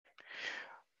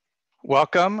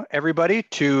Welcome, everybody,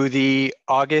 to the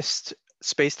August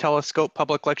Space Telescope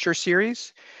Public Lecture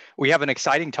Series. We have an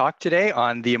exciting talk today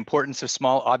on the importance of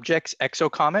small objects,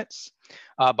 exocomets,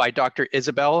 by Dr.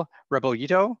 Isabel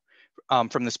Rebollido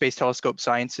from the Space Telescope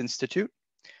Science Institute.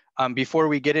 Before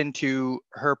we get into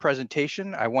her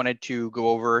presentation, I wanted to go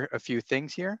over a few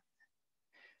things here.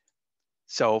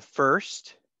 So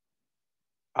first,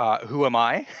 who am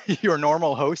I? Your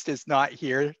normal host is not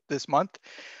here this month.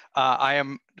 I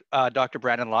am Dr.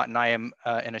 Brandon Lawton. I am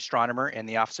an astronomer in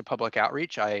the Office of Public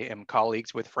Outreach. I am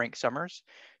colleagues with Frank Summers,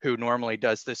 who normally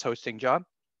does this hosting job.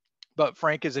 But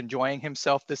Frank is enjoying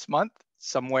himself this month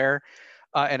somewhere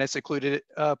in a secluded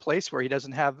place where he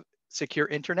doesn't have secure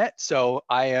internet. So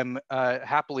I am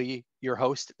happily your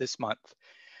host this month.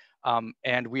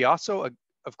 And we also,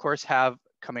 of course, have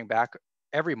coming back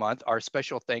every month our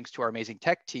special thanks to our amazing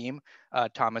tech team,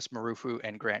 Thomas Marufu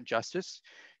and Grant Justice,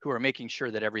 who are making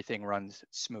sure that everything runs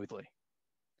smoothly.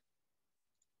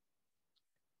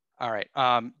 All right,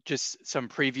 just some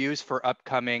previews for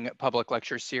upcoming public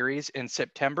lecture series. In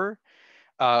September,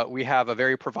 we have a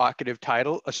very provocative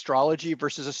title, Astrology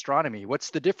versus Astronomy.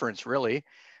 What's the difference, really?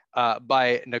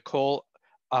 By Nicole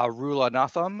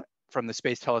Rulanatham from the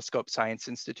Space Telescope Science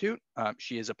Institute.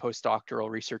 She is a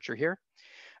postdoctoral researcher here.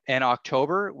 In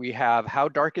October, we have How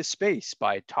Dark is Space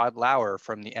by Todd Lauer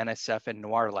from the NSF and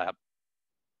Noir Lab.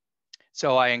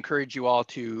 So I encourage you all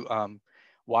to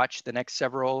watch the next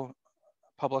several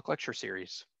public lecture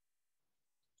series.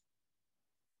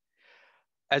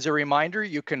 As a reminder,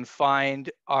 you can find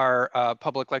our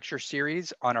public lecture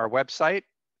series on our website,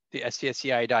 the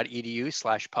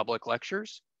stsci.edu/public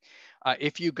lectures.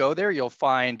 If you go there, you'll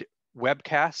find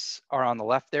webcasts are on the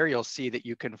left there. You'll see that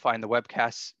you can find the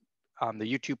webcasts, the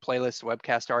YouTube playlist,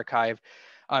 webcast archive.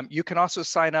 You can also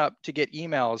sign up to get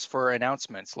emails for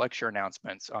announcements, lecture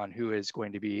announcements on who is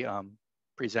going to be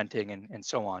presenting and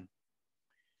so on.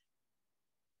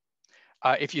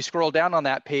 If you scroll down on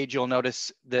that page, you'll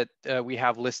notice that we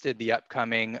have listed the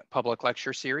upcoming public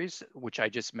lecture series, which I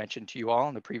just mentioned to you all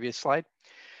in the previous slide.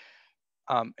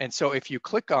 And so if you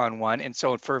click on one, and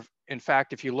so in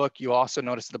fact, if you look, you also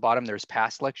notice at the bottom, there's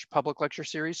past public lecture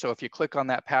series. So if you click on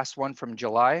that past one from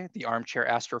July, the Armchair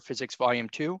Astrophysics Volume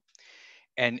 2,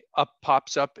 and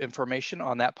pops up information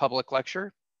on that public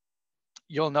lecture,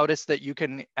 you'll notice that you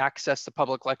can access the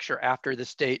public lecture after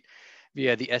this date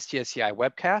via the STSCI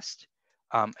webcast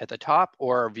at the top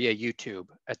or via YouTube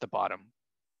at the bottom.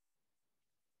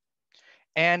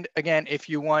 And again, if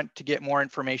you want to get more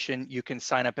information, you can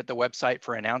sign up at the website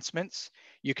for announcements.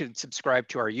 You can subscribe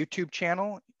to our YouTube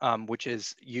channel, which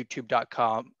is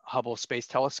youtube.com Hubble Space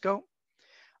Telescope.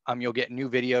 You'll get new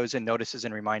videos and notices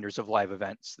and reminders of live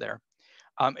events there.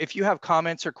 If you have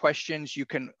comments or questions, you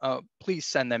can please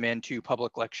send them in to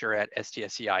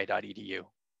publiclecture@stsci.edu.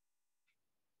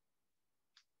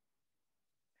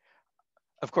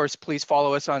 Of course, please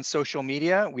follow us on social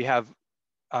media. We have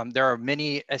there are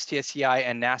many STSCI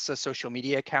and NASA social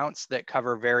media accounts that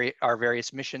cover our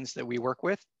various missions that we work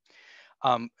with,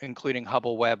 including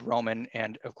Hubble, Webb, Roman,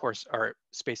 and of course our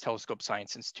Space Telescope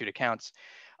Science Institute accounts.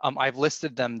 I've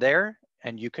listed them there,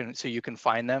 and you can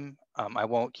find them. I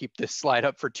won't keep this slide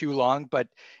up for too long, but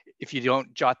if you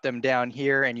don't jot them down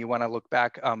here and you want to look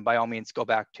back, by all means, go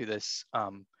back to this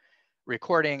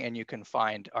recording and you can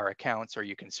find our accounts, or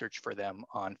you can search for them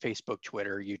on Facebook,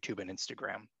 Twitter, YouTube, and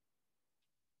Instagram.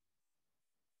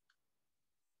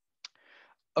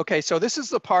 Okay, so this is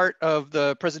the part of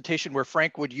the presentation where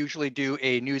Frank would usually do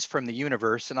a news from the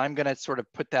universe, and I'm going to sort of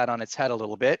put that on its head a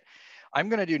little bit. I'm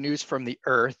going to do news from the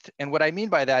Earth, and what I mean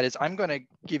by that is I'm going to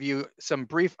give you some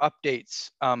brief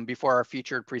updates before our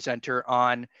featured presenter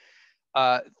on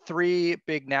 3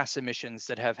 big NASA missions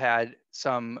that have had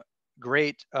some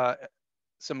great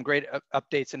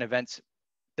updates and events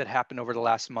that happened over the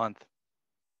last month.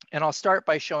 And I'll start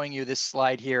by showing you this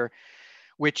slide here,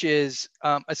 which is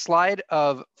a slide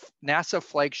of NASA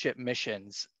flagship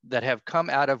missions that have come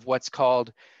out of what's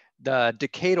called the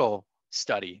Decadal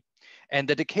Study. And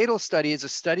the Decadal Study is a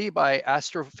study by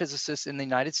astrophysicists in the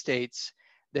United States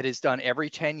that is done every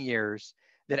 10 years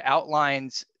that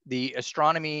outlines the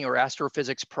astronomy or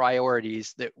astrophysics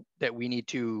priorities that we need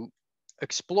to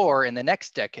explore in the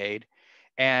next decade,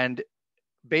 and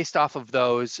based off of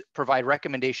those, provide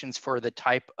recommendations for the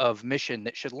type of mission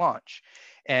that should launch.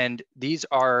 And these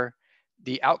are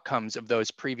the outcomes of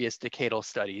those previous decadal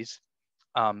studies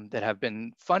that have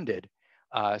been funded.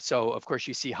 So of course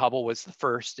you see Hubble was the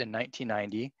first in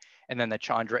 1990, and then the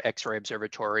Chandra X-ray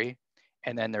Observatory,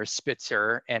 and then there's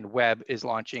Spitzer, and Webb is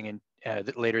launching in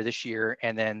later this year,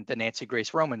 and then the Nancy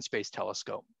Grace Roman Space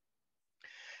Telescope.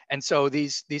 And so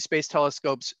these space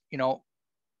telescopes, you know,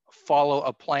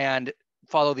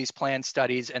 follow these planned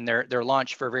studies, and they're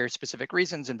launched for very specific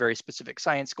reasons and very specific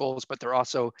science goals, but they're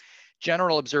also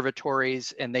general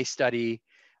observatories, and they study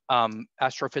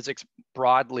astrophysics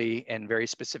broadly in very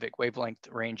specific wavelength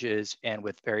ranges and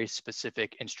with very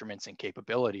specific instruments and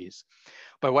capabilities.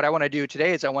 But what I want to do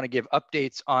today is I want to give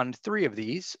updates on 3 of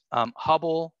these,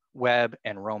 Hubble, Webb,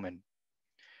 and Roman.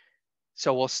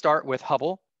 So we'll start with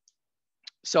Hubble.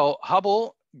 So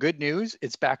Hubble, good news,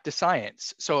 it's back to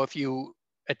science. So if you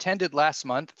attended last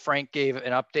month, Frank gave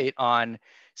an update on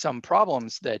some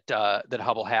problems that, that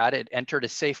Hubble had. It entered a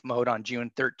safe mode on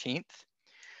June 13th.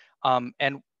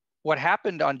 And what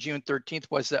happened on June 13th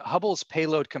was that Hubble's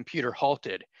payload computer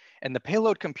halted, and the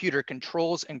payload computer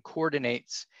controls and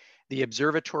coordinates the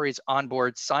observatory's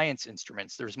onboard science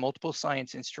instruments. There's multiple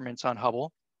science instruments on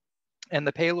Hubble, and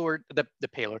the payload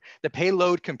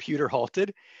computer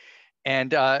halted,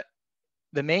 and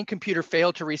the main computer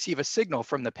failed to receive a signal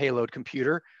from the payload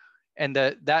computer, and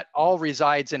that all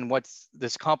resides in what's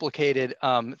this complicated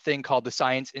thing called the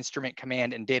Science Instrument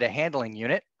Command and Data Handling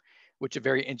Unit, which is a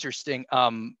very interesting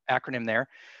acronym there.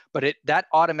 But that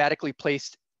automatically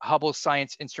placed Hubble's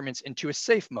science instruments into a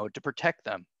safe mode to protect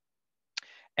them.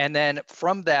 And then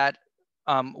from that,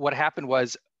 what happened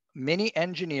was many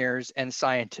engineers and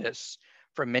scientists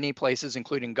from many places,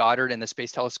 including Goddard and the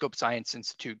Space Telescope Science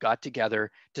Institute, got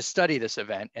together to study this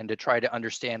event and to try to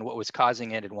understand what was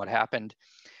causing it and what happened.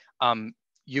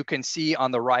 You can see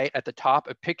on the right at the top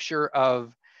a picture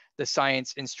of the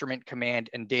Science Instrument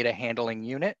Command and Data Handling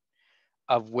Unit,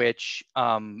 of which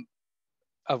the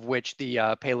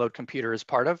payload computer is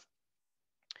part of.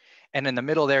 And in the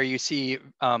middle there, you see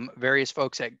various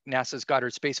folks at NASA's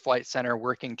Goddard Space Flight Center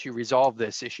working to resolve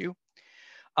this issue.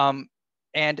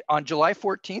 And on July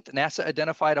 14th, NASA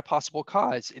identified a possible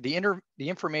cause. The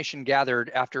information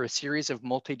gathered after a series of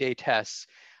multi-day tests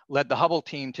led the Hubble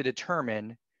team to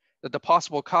determine that the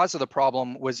possible cause of the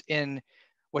problem was in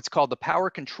what's called the power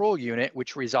control unit,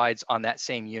 which resides on that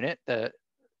same unit,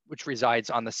 which resides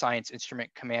on the Science Instrument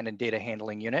Command and Data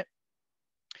Handling Unit.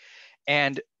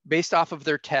 And based off of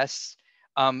their tests,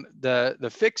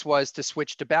 the fix was to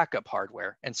switch to backup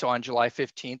hardware. And so on July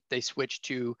 15th, they switched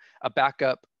to a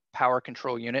backup power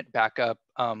control unit, backup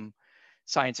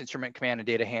Science Instrument Command and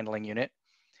Data Handling Unit.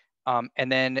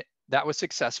 And then that was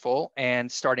successful. And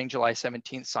starting July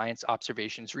 17th, science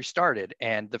observations restarted.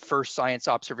 And the first science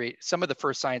some of the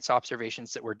first science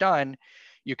observations that were done,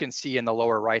 you can see in the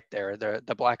lower right there,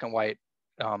 the black and white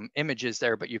images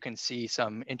there, but you can see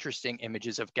some interesting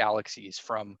images of galaxies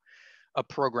from a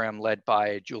program led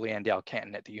by Julianne Dale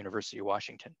Canton at the University of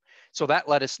Washington. So that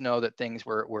let us know that things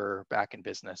were back in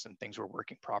business and things were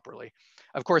working properly.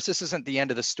 Of course, this isn't the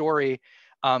end of the story.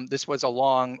 This was a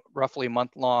long, roughly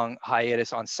month-long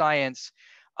hiatus on science,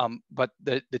 but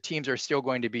the teams are still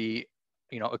going to be,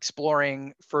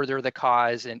 exploring further the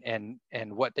cause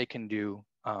and what they can do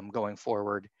going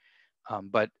forward.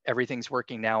 But everything's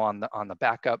working now on the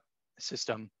backup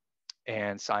system,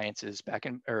 and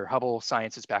Hubble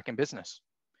science is back in business.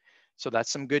 So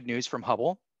that's some good news from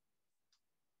Hubble.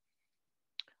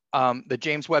 The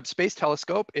James Webb Space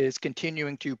Telescope is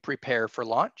continuing to prepare for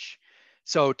launch.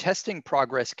 So testing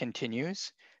progress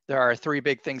continues. There are 3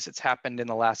 big things that's happened in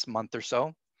the last month or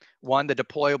so. 1, the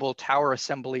deployable tower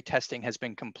assembly testing has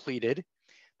been completed.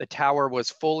 The tower was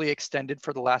fully extended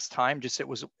for the last time, just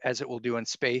as it will do in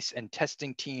space, and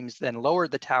testing teams then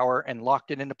lowered the tower and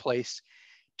locked it into place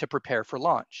to prepare for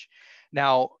launch.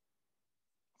 Now,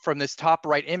 from this top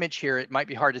right image here, it might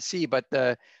be hard to see, but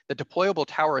the deployable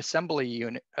tower assembly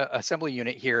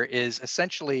unit here is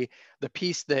essentially the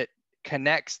piece that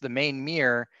connects the main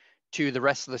mirror to the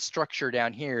rest of the structure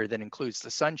down here that includes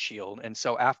the sun shield. And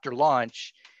so after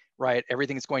launch, right,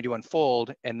 everything is going to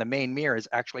unfold, and the main mirror is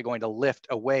actually going to lift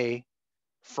away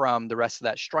from the rest of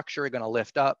that structure, going to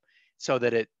lift up so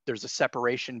that there's a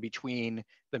separation between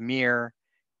the mirror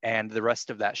and the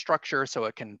rest of that structure, so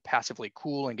it can passively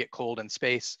cool and get cold in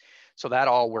space. So that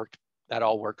all worked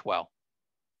well.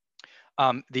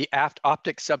 The aft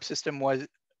optics subsystem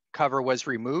cover was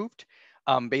removed.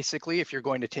 Basically, if you're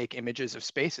going to take images of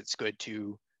space, it's good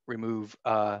to remove,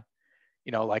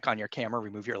 like on your camera,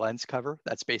 remove your lens cover.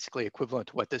 That's basically equivalent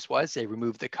to what this was. They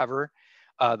removed the cover.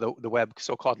 The Webb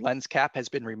so-called lens cap has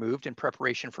been removed in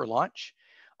preparation for launch.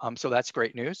 So that's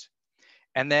great news.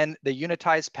 And then the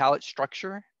unitized pallet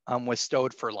structure was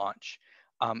stowed for launch.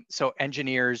 So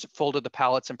engineers folded the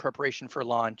pallets in preparation for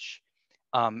launch.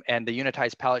 And the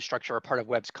unitized pallet structure are part of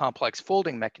Webb's complex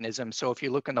folding mechanism. So if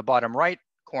you look in the bottom right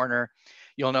corner,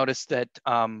 you'll notice that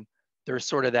there's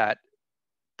sort of that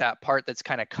part that's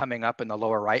kind of coming up in the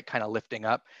lower right, kind of lifting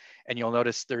up. And you'll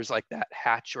notice there's like that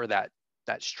hatch or that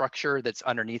that structure that's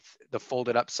underneath the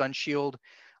folded up sun shield.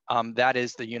 That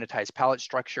is the unitized pallet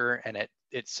structure, and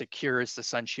it secures the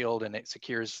sun shield and it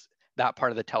secures that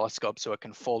part of the telescope so it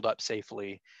can fold up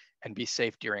safely and be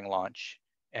safe during launch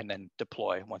and then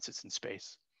deploy once it's in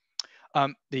space.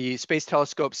 The Space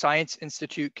Telescope Science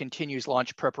Institute continues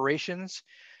launch preparations.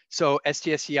 So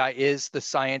STSCI is the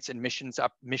Science and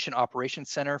Mission Operations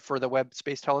Center for the Webb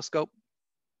Space Telescope.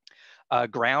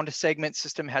 Ground segment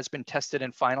system has been tested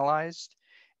and finalized,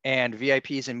 and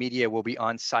VIPs and media will be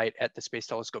on site at the Space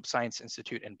Telescope Science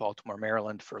Institute in Baltimore,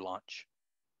 Maryland for launch.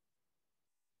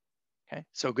 Okay,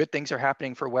 so good things are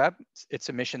happening for Webb. It's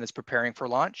a mission that's preparing for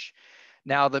launch.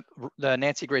 Now, the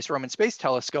Nancy Grace Roman Space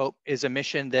Telescope is a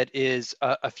mission that is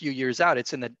a few years out.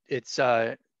 It's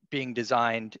being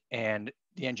designed and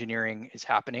the engineering is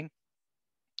happening.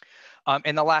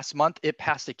 In the last month, it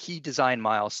passed a key design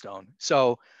milestone.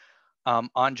 So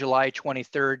on July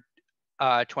 23rd,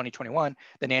 2021,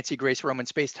 the Nancy Grace Roman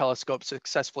Space Telescope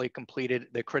successfully completed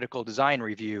the critical design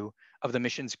review of the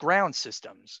mission's ground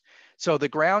systems. So the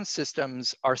ground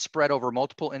systems are spread over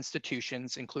multiple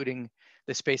institutions, including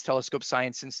the Space Telescope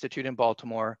Science Institute in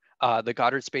Baltimore, the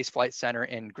Goddard Space Flight Center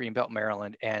in Greenbelt,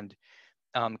 Maryland, and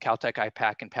Caltech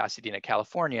IPAC in Pasadena,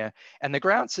 California. And the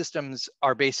ground systems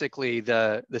are basically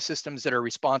the systems that are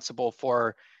responsible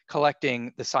for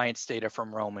collecting the science data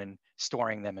from Roman,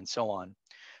 storing them, and so on.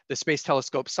 The Space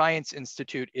Telescope Science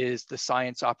Institute is the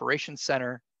Science Operations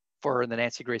Center for the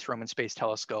Nancy Grace Roman Space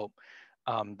Telescope.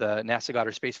 The NASA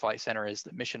Goddard Space Flight Center is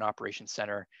the Mission Operations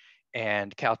Center,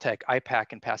 and Caltech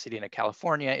IPAC in Pasadena,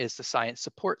 California is the Science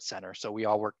Support Center. So we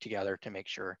all work together to make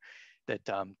sure that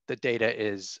the data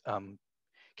is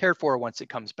cared for once it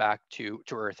comes back to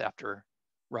Earth after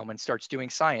Roman starts doing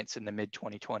science in the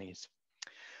mid-2020s.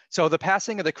 So the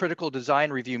passing of the critical design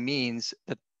review means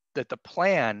that the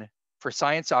plan for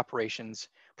science operations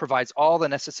provides all the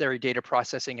necessary data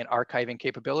processing and archiving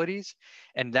capabilities.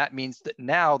 And that means that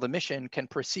now the mission can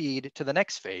proceed to the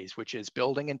next phase, which is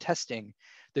building and testing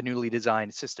the newly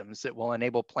designed systems that will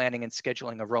enable planning and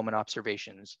scheduling of Roman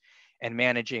observations and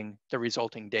managing the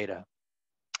resulting data.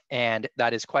 And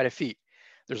that is quite a feat.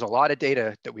 There's a lot of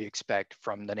data that we expect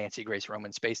from the Nancy Grace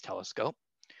Roman Space Telescope.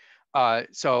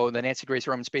 So the Nancy Grace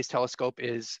Roman Space Telescope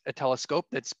is a telescope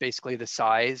that's basically the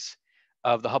size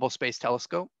of the Hubble Space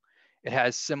Telescope. It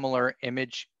has similar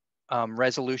image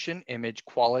resolution, image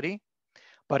quality,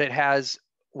 but it has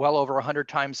well over 100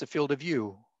 times the field of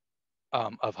view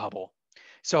of Hubble.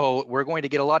 So we're going to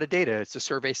get a lot of data. It's a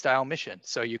survey style mission.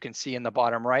 So you can see in the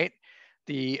bottom right,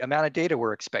 the amount of data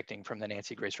we're expecting from the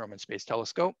Nancy Grace Roman Space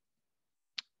Telescope.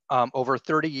 Over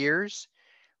 30 years,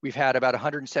 we've had about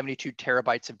 172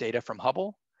 terabytes of data from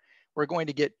Hubble. We're going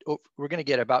to get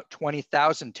about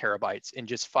 20,000 terabytes in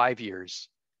just 5 years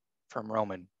from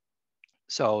Roman.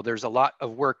 So there's a lot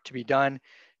of work to be done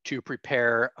to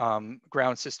prepare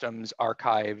ground systems,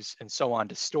 archives, and so on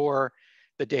to store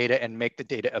the data and make the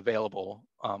data available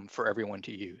for everyone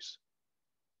to use.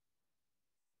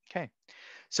 Okay,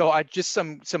 so just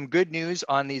some good news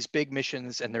on these big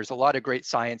missions, and there's a lot of great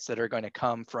science that are going to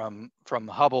come from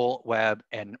Hubble, Webb,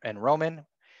 and Roman.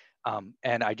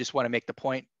 And I just want to make the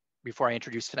point before I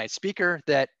introduce tonight's speaker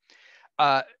that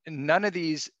none of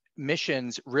these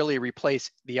missions really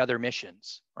replace the other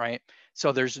missions, right? So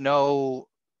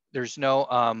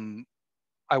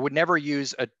I would never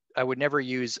use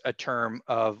a term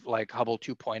of like Hubble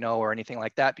 2.0 or anything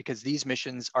like that, because these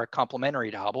missions are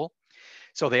complementary to Hubble.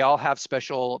 So they all have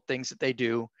special things that they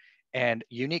do and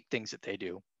unique things that they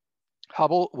do.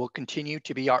 Hubble will continue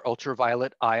to be our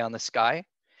ultraviolet eye on the sky.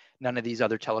 None of these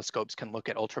other telescopes can look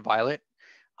at ultraviolet,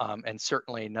 and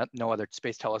certainly no other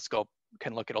space telescope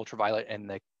can look at ultraviolet and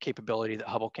the capability that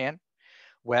Hubble can.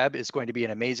 Webb is going to be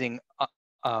an amazing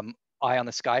eye on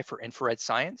the sky for infrared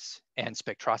science and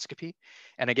spectroscopy.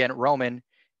 And again, Roman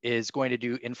is going to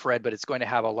do infrared, but it's going to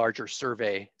have a larger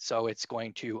survey. So it's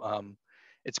going to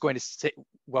say,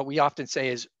 what we often say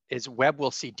is Webb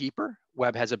will see deeper.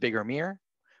 Webb has a bigger mirror,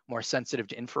 more sensitive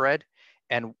to infrared,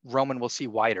 and Roman will see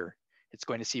wider. It's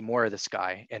going to see more of the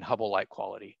sky and Hubble light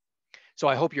quality. So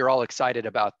I hope you're all excited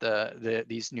about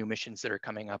these new missions that are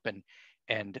coming up,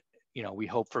 and we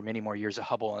hope for many more years of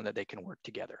Hubble and that they can work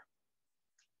together.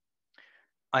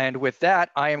 And with that,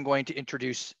 I am going to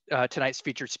introduce tonight's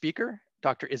featured speaker,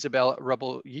 Dr. Isabel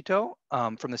Rebollido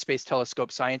from the Space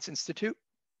Telescope Science Institute,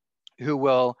 who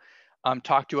will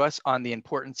talk to us on the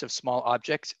importance of small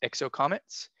objects,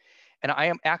 exocomets. And I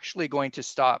am actually going to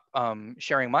stop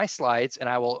sharing my slides, and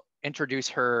I will introduce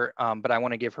her, but I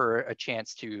want to give her a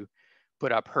chance to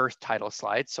put up her title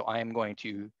slide. So I am going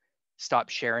to stop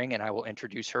sharing and I will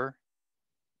introduce her.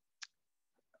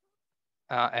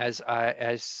 as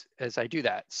I do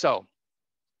that. So,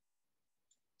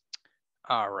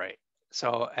 all right.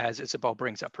 So as Isabel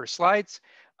brings up her slides,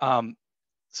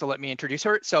 so let me introduce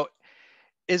her. So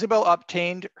Isabel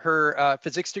obtained her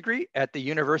physics degree at the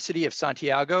University of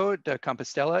Santiago de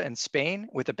Compostela in Spain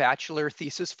with a bachelor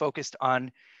thesis focused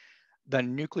on the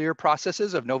nuclear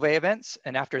processes of nova events.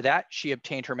 And after that, she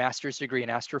obtained her master's degree in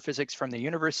astrophysics from the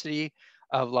University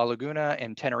of La Laguna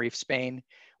in Tenerife, Spain,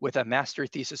 with a master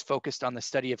thesis focused on the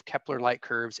study of Kepler light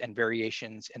curves and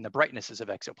variations in the brightnesses of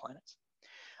exoplanets.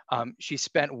 She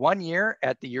spent 1 year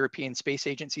at the European Space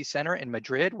Agency Center in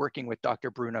Madrid, working with Dr.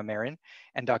 Bruno Marin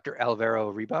and Dr.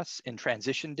 Alvaro Ribas in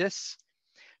transition disks.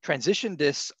 Transition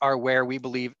disks are where we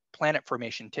believe planet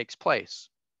formation takes place.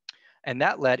 And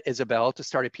that led Isabel to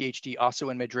start a PhD also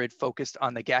in Madrid, focused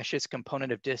on the gaseous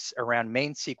component of disks around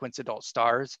main sequence adult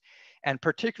stars, and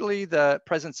particularly the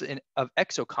presence of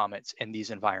exocomets in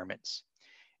these environments.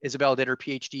 Isabel did her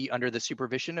PhD under the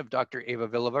supervision of Dr. Eva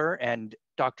Villaver and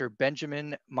Dr.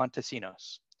 Benjamin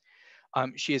Montesinos.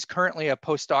 She is currently a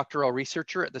postdoctoral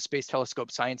researcher at the Space Telescope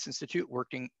Science Institute,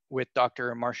 working with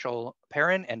Dr. Marshall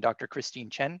Perrin and Dr. Christine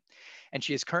Chen. And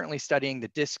she is currently studying the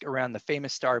disk around the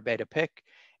famous star Beta Pic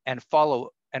and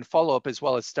follow-up, as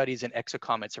well as studies in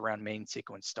exocomets around main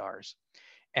sequence stars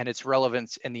and its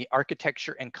relevance in the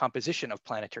architecture and composition of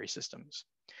planetary systems.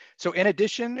 So in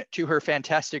addition to her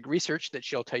fantastic research that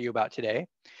she'll tell you about today,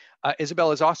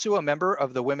 Isabel is also a member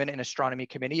of the Women in Astronomy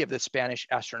Committee of the Spanish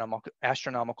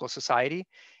Astronomical Society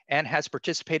and has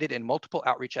participated in multiple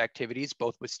outreach activities,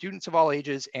 both with students of all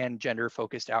ages and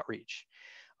gender-focused outreach.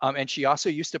 And she also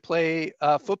used to play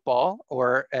football,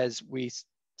 or as we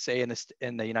say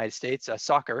in the United States,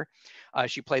 soccer.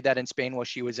 She played that in Spain while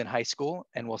she was in high school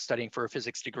and while studying for a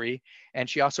physics degree. And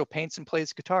she also paints and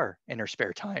plays guitar in her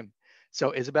spare time.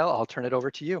 So Isabel, I'll turn it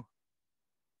over to you.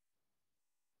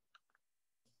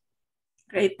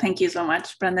 Great, thank you so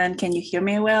much, Brendan. Can you hear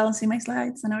me well, see my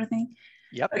slides and everything?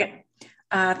 Yep. Okay,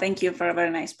 thank you for a very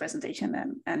nice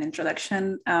presentation and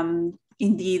introduction.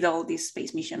 Indeed, all these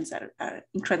space missions are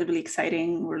incredibly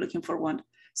exciting. We're looking forward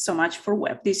so much for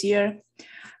Webb this year.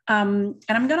 And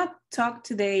I'm gonna talk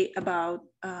today about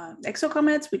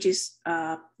exocomets, which is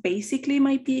basically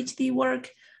my PhD work.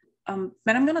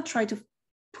 But I'm gonna try to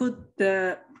put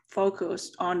the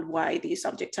focus on why these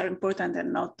objects are important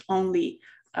and not only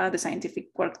the scientific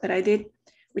work that I did,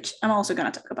 which I'm also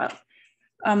gonna talk about.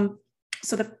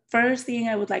 So the first thing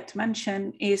I would like to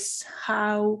mention is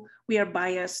how we are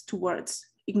biased towards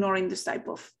ignoring this type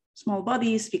of small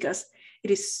bodies, because it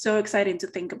is so exciting to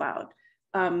think about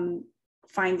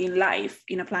finding life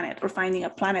in a planet, or finding a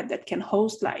planet that can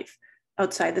host life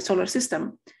outside the solar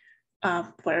system,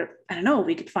 where, I don't know,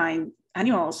 we could find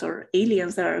animals or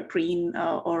aliens that are green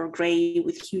or gray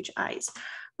with huge eyes.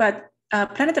 But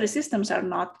planetary systems are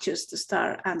not just the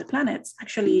star and the planets.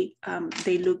 Actually,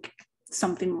 they look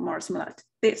something more similar to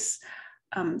this.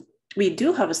 We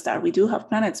do have a star, we do have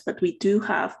planets, but we do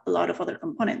have a lot of other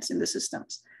components in the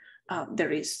systems.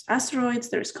 There is asteroids,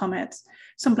 there is comets.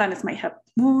 Some planets might have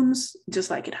moons, just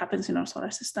like it happens in our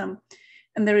solar system.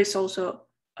 And there is also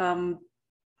a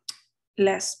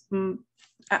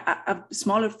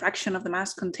smaller fraction of the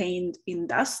mass contained in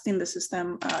dust in the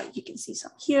system. You can see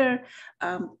some here,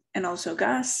 and also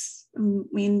gas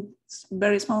in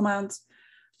very small amounts.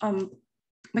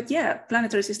 But yeah,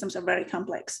 planetary systems are very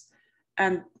complex.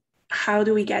 And how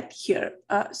do we get here?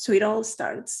 So it all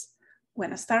starts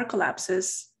when a star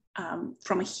collapses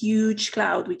from a huge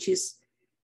cloud, which is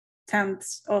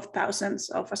tens of thousands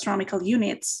of astronomical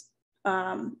units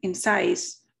in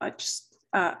size.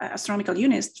 Astronomical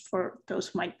units, for those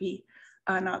who might be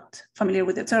not familiar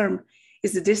with the term,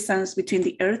 is the distance between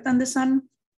the Earth and the Sun.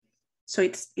 So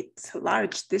it's a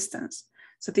large distance.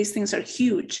 So these things are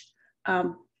huge.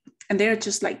 And they're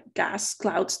just like gas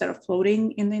clouds that are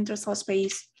floating in the interstellar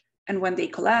space. And when they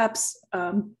collapse,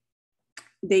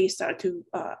 they start to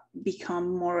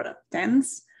become more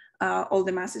dense. All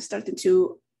the mass is starting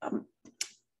to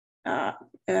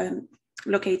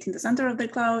locate in the center of the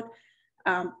cloud.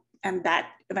 And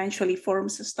that eventually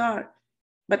forms a star.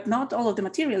 But not all of the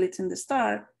material is in the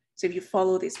star. So if you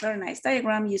follow this very nice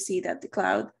diagram, you see that the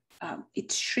cloud,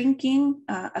 it's shrinking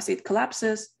as it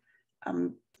collapses.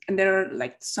 And there are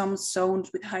like some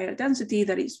zones with higher density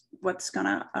that is what's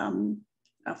gonna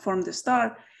form the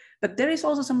star. But there is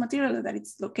also some material that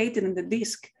it's located in the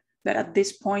disk that at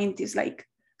this point is like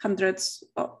hundreds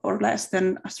or less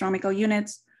than astronomical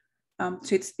units.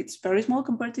 So it's very small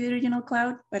compared to the original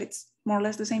cloud, but it's more or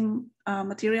less the same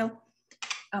material.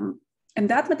 And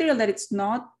that material that it's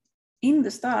not in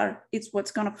the star, it's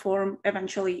what's gonna form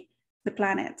eventually the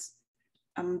planets.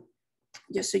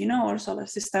 just so you know, our solar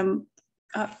system,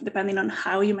 depending on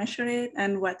how you measure it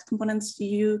and what components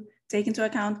you take into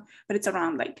account, but it's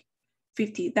around like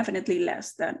 50, definitely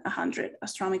less than 100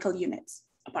 astronomical units,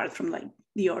 apart from like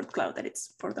the Oort cloud that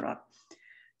it's further on.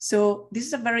 So this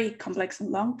is a very complex and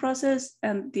long process,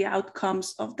 and the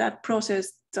outcomes of that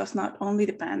process does not only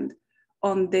depend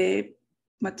on the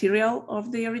material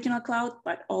of the original cloud,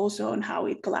 but also on how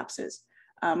it collapses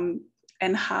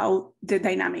and how the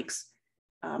dynamics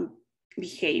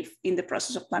behave in the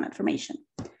process of planet formation.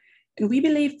 And we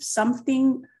believe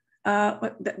something,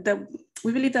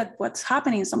 we believe that what's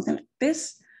happening is something like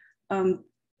this,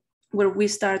 where we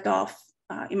start off,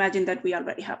 imagine that we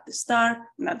already have the star.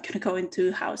 I'm not going to go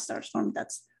into how stars form,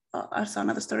 that's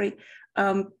another story.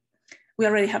 We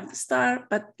already have the star,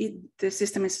 but the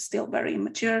system is still very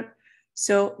immature.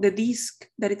 So the disk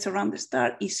that it's around the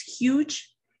star is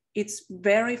huge. It's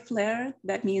very flared.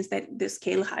 That means that the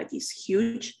scale height is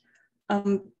huge.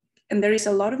 And there is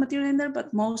a lot of material in there,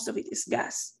 but most of it is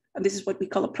gas. And this is what we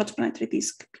call a protoplanetary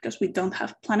disk, because we don't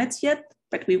have planets yet,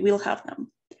 but we will have them.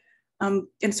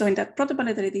 And so in that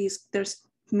protoplanetary disk, there's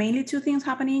mainly two things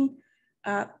happening.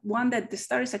 One, that the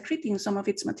star is accreting some of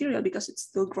its material because it's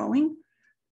still growing,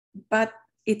 but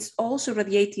it's also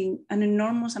radiating an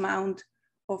enormous amount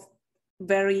of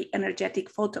very energetic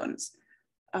photons.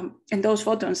 And those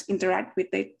photons interact with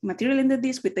the material in the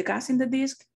disk, with the gas in the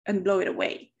disk, and blow it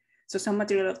away. So some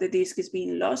material of the disk is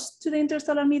being lost to the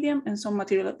interstellar medium, and some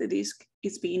material of the disk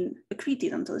is being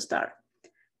accreted onto the star.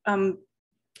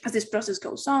 As this process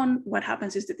goes on, what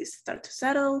happens is that they start to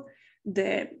settle,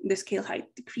 the scale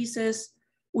height decreases,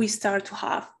 we start to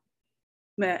have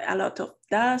a lot of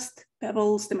dust,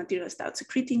 pebbles, the material starts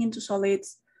accreting into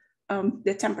solids,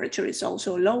 the temperature is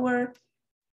also lower,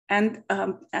 and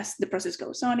as the process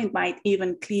goes on, it might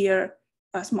even clear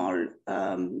a small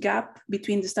gap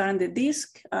between the star and the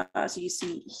disk. As you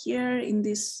see here in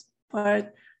this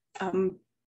part,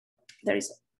 there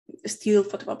is still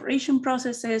photoevaporation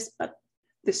processes, but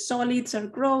the solids are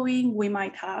growing. We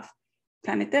might have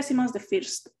planetesimals, the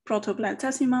first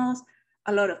protoplanetesimals,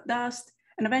 a lot of dust,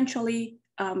 and eventually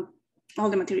all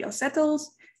the material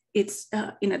settles. It's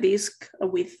in a disk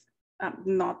with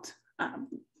not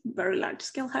very large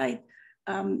scale height.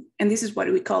 And this is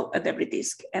what we call a debris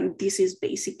disk. And this is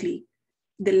basically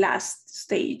the last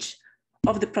stage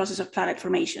of the process of planet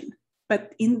formation.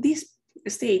 But in this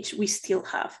stage, we still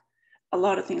have a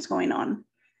lot of things going on.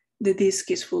 The disk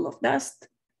is full of dust.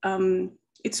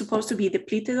 It's supposed to be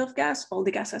depleted of gas. All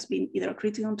the gas has been either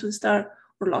accreted onto the star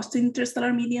or lost in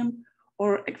interstellar medium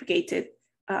or aggregated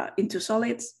into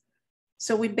solids.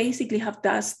 So we basically have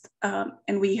dust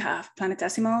and we have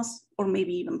planetesimals or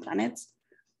maybe even planets.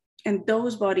 And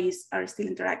those bodies are still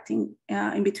interacting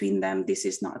in between them. This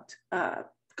is not a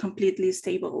completely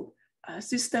stable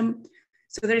system.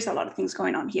 So there is a lot of things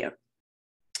going on here.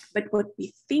 But what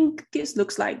we think this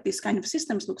looks like, this kind of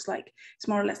systems looks like, it's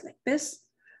more or less like this.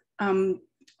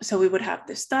 So we would have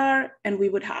the star and we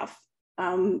would have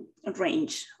a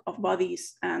range of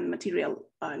bodies and material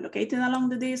located along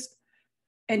the disk.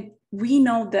 And we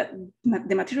know that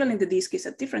the material in the disk is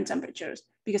at different temperatures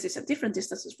because it's at different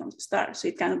distances from the star. So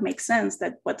it kind of makes sense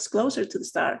that what's closer to the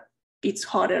star, it's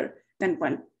hotter than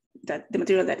the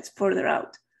material that is further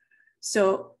out.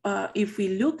 So if we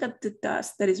look at the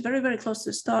dust that is very, very close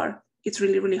to the star, it's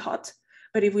really, really hot.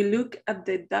 But if we look at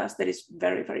the dust that is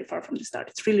very, very far from the star,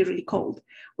 it's really, really cold.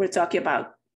 We're talking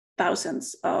about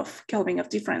thousands of Kelvin of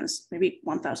difference, maybe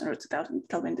 1,000 or 2,000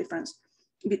 Kelvin difference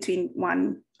between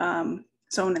one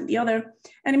zone and the other.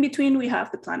 And in between, we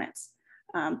have the planets.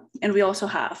 And we also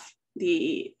have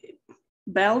the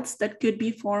belts that could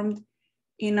be formed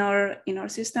in our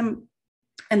system.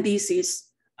 And this is,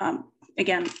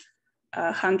 again,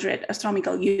 100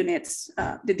 astronomical units.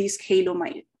 The disk halo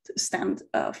might stand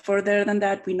further than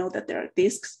that. We know that there are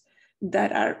disks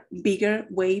that are bigger,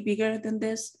 way bigger than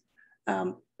this.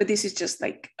 But this is just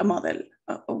like a model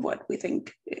of what we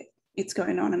think it's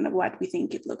going on and what we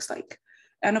think it looks like.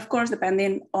 And of course,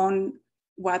 depending on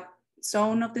what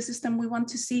zone of the system we want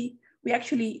to see, we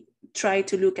actually try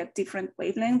to look at different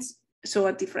wavelengths. So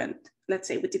at different, let's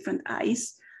say with different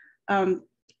eyes,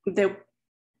 the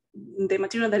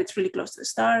material that is really close to the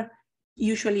star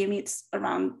usually emits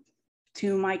around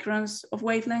 2 microns of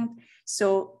wavelength.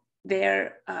 So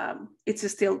there, it's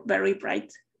still very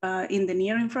bright in the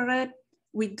near infrared.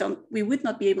 We would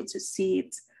not be able to see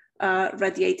it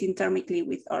radiating thermically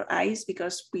with our eyes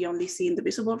because we only see in the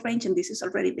visible range, and this is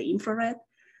already the infrared.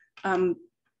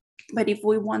 But if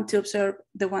we want to observe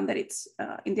the one that it's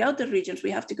in the outer regions,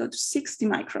 we have to go to 60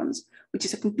 microns, which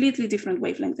is a completely different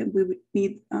wavelength, and we would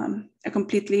need a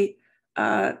completely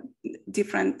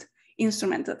different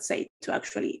instrument, let's say, to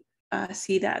actually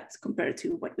see that compared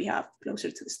to what we have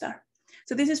closer to the star.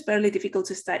 So this is fairly difficult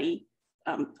to study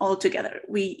altogether.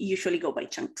 We usually go by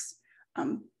chunks.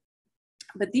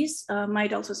 But this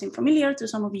might also seem familiar to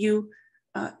some of you.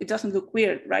 It doesn't look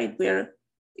weird, right?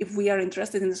 If we are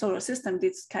interested in the solar system,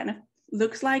 this kind of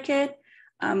looks like it.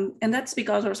 And that's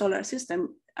because our solar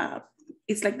system,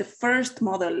 it's like the first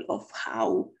model of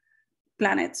how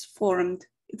planets formed.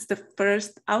 It's the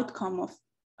first outcome of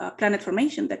planet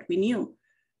formation that we knew.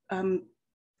 And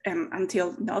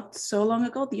until not so long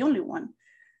ago, the only one.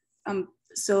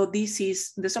 So this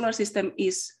is, the solar system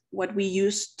is what we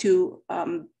use to,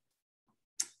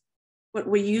 what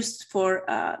we used for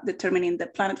determining the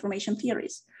planet formation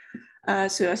theories.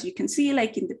 So as you can see,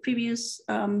 like in the previous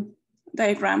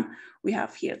diagram, we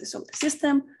have here the solar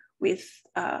system with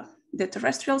the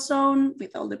terrestrial zone,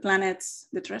 with all the planets,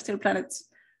 the terrestrial planets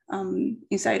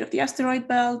inside of the asteroid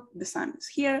belt. The sun is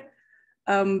here.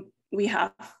 We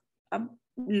have a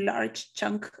large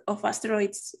chunk of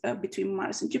asteroids between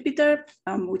Mars and Jupiter,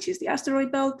 which is the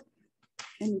asteroid belt.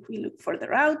 And if we look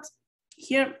further out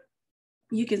here,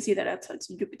 you can see that outside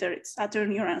Jupiter, it's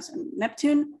Saturn, Uranus, and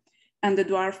Neptune, and the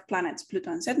dwarf planets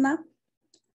Pluto and Sedna.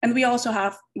 And we also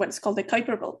have what's called the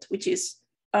Kuiper belt, which is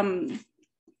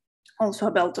also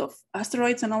a belt of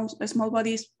asteroids and all small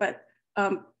bodies, but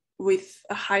with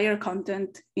a higher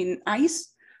content in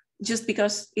ice, just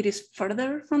because it is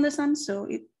further from the sun. So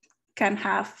it can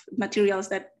have materials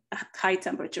that at high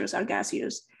temperatures are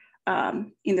gaseous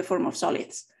in the form of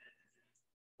solids.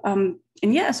 And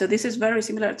yeah, so this is very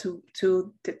similar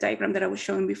to the diagram that I was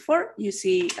showing before. You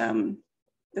see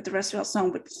the terrestrial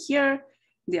zone would be here,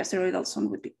 the asteroidal zone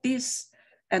would be this,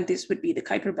 and this would be the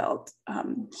Kuiper belt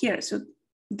here. So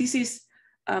this is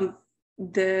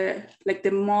the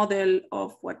model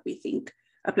of what we think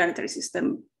a planetary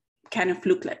system kind of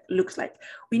looks like.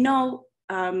 We know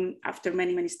after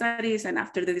many studies and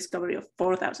after the discovery of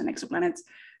 4,000 exoplanets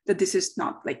that this is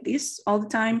not like this all the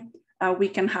time. We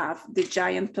can have the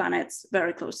giant planets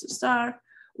very close to the star.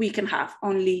 We can have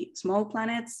only small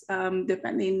planets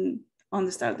depending on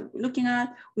the star that we're looking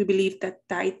at. We believe that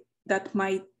that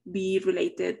might be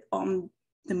related on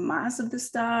the mass of the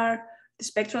star, the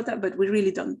spectral type, but we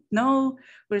really don't know.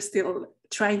 We're still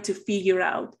trying to figure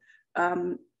out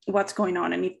what's going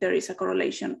on and if there is a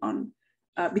correlation on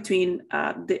between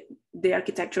the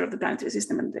architecture of the planetary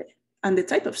system and the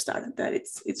type of star that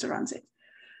it surrounds it.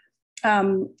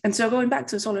 And so going back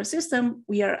to the solar system,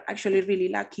 we are actually really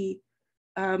lucky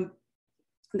the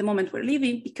moment we're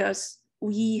living, because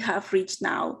we have reached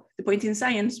now the point in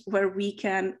science where we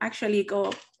can actually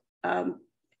go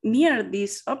near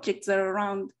these objects that are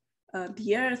around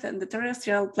the Earth and the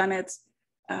terrestrial planets.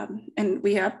 And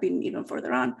we have been even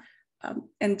further on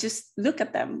and just look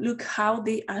at them, look how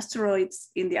the asteroids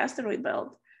in the asteroid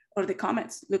belt or the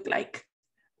comets look like.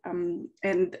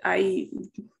 And I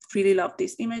really love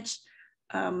this image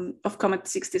of Comet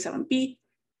 67P.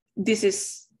 This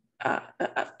is up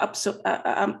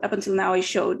until now I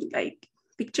showed like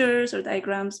pictures or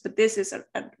diagrams, but this is a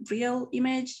real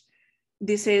image.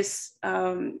 This is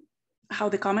how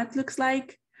the comet looks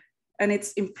like, and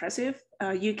it's impressive.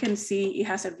 You can see it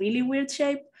has a really weird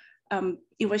shape.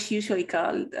 It was usually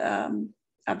called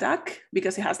a duck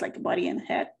because it has like a body and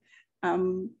head.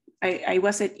 I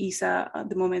was at ESA at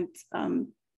the moment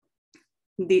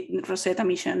the Rosetta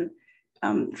mission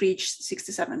reached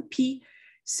 67P.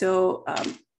 So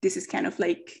this is kind of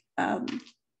like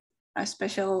a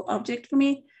special object for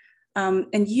me.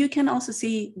 And you can also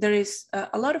see there is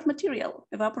a lot of material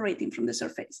evaporating from the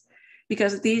surface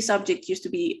because this object used to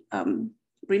be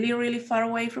really far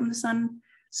away from the sun.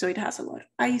 So it has a lot of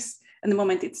ice. And the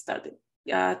moment it started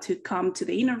to come to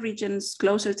the inner regions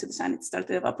closer to the sun, it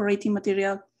started evaporating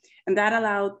material. And that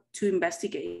allowed to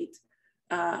investigate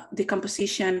the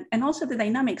composition and also the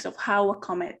dynamics of how a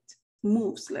comet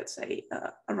moves, let's say,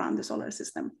 around the solar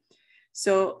system.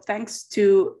 So thanks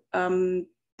to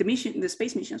the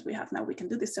space missions we have now, we can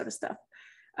do this sort of stuff.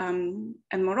 And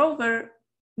moreover,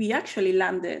 we actually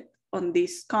landed on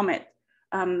this comet.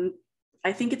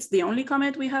 I think it's the only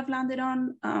comet we have landed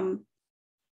on.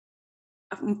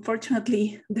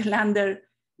 Unfortunately, the lander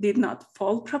did not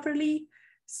fall properly.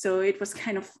 So it was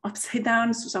kind of upside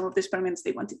down. So some of the experiments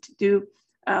they wanted to do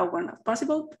were not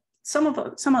possible. Some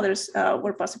others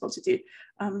were possible to do.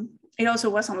 It also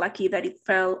was unlucky that it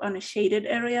fell on a shaded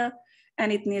area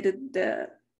and it needed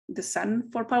the sun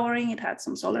for powering. It had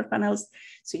some solar panels.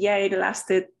 So yeah, it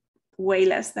lasted way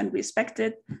less than we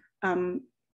expected. And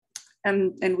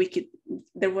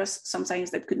there was some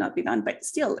science that could not be done, but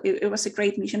still it was a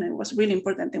great mission and it was really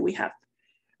important. And we have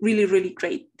really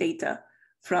great data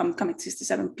from Comet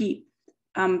 67P.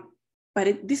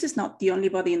 But this is not the only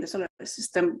body in the solar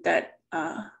system that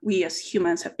we as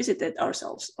humans have visited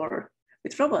ourselves or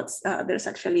with robots. There's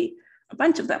actually a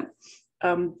bunch of them.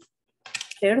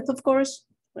 Earth, of course,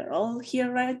 we're all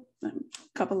here, right? A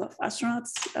couple of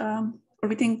astronauts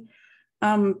orbiting.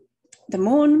 The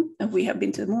moon, we have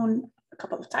been to the moon a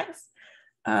couple of times.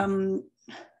 And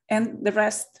the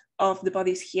rest of the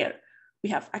bodies here, we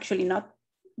have actually not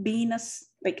been as,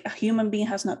 like a human being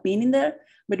has not been in there,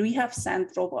 but we have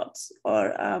sent robots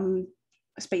or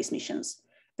space missions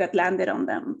that landed on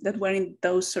them, that were in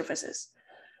those surfaces.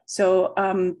 So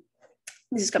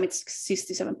this is Comet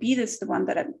 67P, that's the one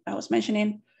that I was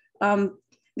mentioning.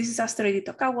 This is asteroid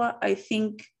Itokawa. I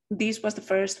think this was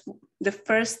the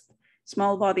first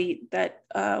small body that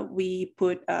we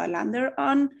put a lander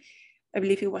on. I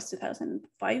believe it was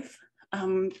 2005.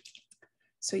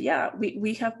 So yeah,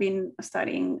 we have been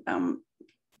studying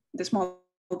the small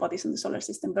bodies in the solar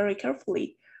system very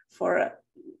carefully for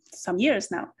some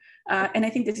years now. And I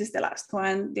think this is the last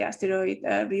one, the asteroid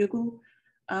Ryugu,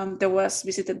 that was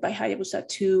visited by Hayabusa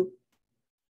 2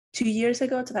 years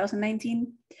ago,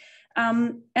 2019.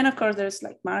 And of course, there's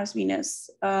like Mars, Venus,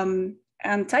 and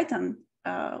Titan,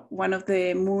 one of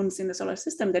the moons in the solar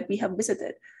system that we have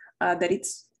visited, that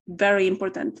it's very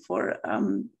important for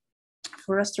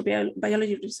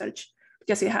astrobiology research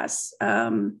because it has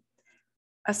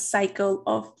a cycle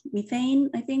of methane,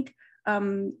 I think.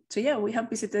 So yeah, we have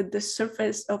visited the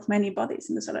surface of many bodies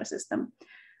in the solar system.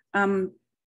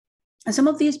 And some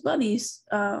of these bodies,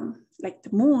 like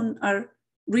the moon, are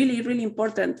really, really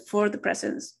important for the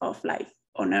presence of life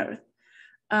on Earth.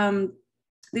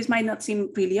 This might not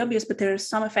seem really obvious, but there are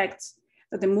some effects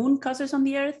that the moon causes on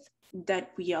the Earth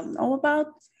that we all know about,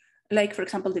 like, for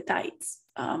example, the tides.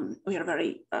 We are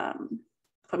very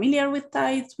familiar with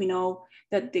tides. We know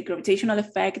that the gravitational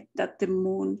effect that the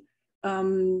moon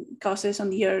causes on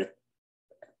the Earth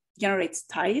generates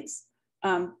tides,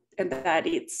 and that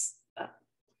it's a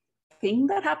thing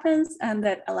that happens and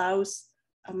that allows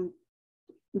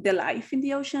the life in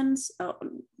the oceans,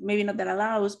 maybe not that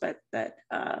allows, but that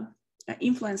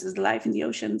influences the life in the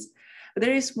oceans. But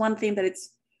there is one thing that it's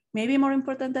maybe more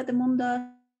important that the moon does,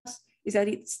 is that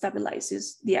it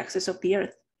stabilizes the axis of the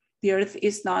Earth. The Earth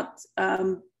is not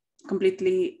the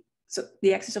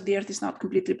axis of the Earth is not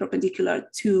completely perpendicular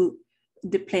to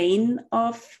the plane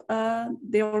of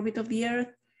the orbit of the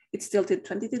Earth. It's tilted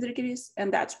 22 degrees,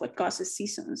 and that's what causes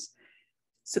seasons.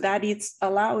 So that it's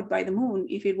allowed by the moon.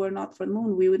 If it were not for the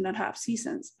moon, we would not have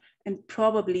seasons. And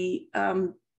probably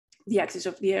the axis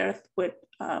of the Earth would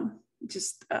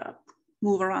just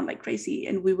move around like crazy,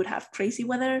 and we would have crazy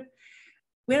weather.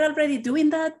 We're already doing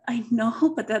that, I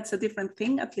know, but that's a different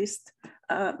thing. At least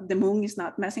the moon is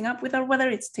not messing up with our weather,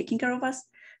 it's taking care of us.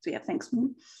 So yeah, thanks,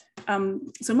 moon.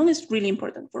 So moon is really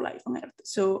important for life on Earth.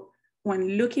 So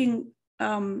when looking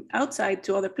outside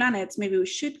to other planets, maybe we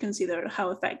should consider how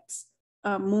effects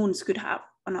moons could have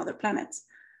on other planets.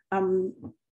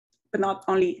 But not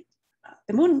only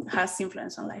the moon has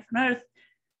influence on life on Earth.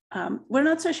 We're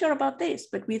not so sure about this,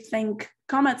 but we think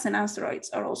comets and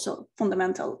asteroids are also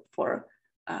fundamental for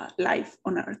life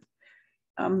on Earth.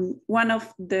 One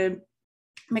of the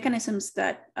mechanisms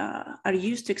that are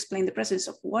used to explain the presence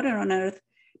of water on Earth,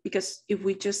 because if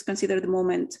we just consider the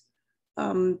moment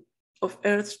of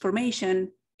Earth's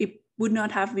formation, it would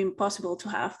not have been possible to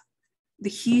have the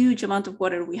huge amount of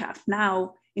water we have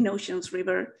now in oceans,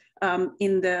 river,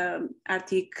 in the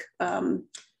Arctic,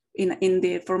 in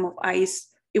the form of ice.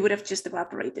 It would have just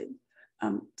evaporated.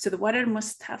 So the water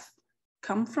must have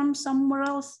come from somewhere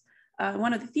else.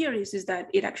 One of the theories is that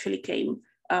it actually came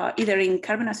either in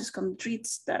carbonaceous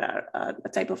chondrites that are a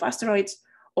type of asteroids,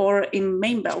 or in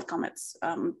main belt comets.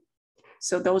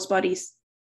 So those bodies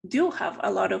do have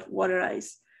a lot of water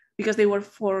ice because they were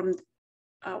formed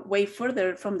way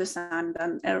further from the sun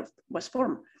than Earth was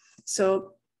formed.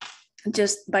 So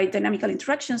just by dynamical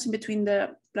interactions in between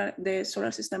the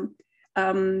solar system,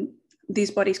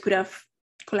 these bodies could have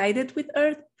collided with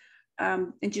Earth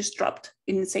and just dropped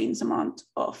an insane amount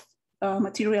of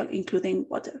material, including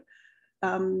water.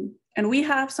 And we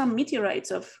have some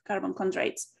meteorites of carbon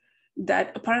chondrites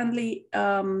that apparently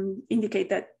indicate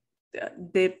that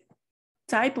the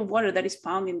type of water that is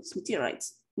found in these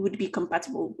meteorites would be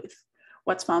compatible with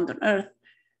what's found on Earth.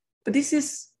 But this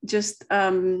is just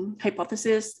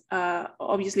hypothesis.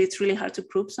 Obviously, it's really hard to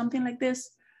prove something like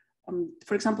this.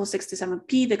 For example,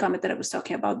 67P, the comet that I was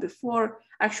talking about before,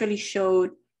 actually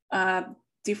showed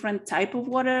different type of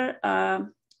water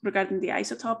regarding the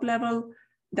isotope level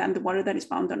than the water that is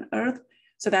found on Earth.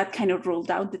 So that kind of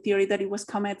ruled out the theory that it was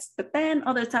comets. But then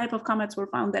other type of comets were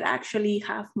found that actually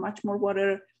have much more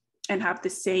water and have the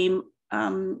same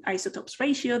isotopes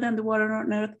ratio than the water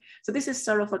on Earth. So this is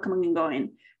sort of a coming and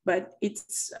going, but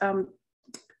it's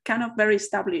kind of very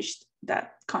established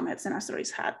that comets and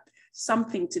asteroids had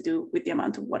something to do with the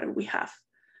amount of water we have.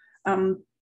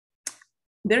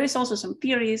 There is also some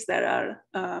theories that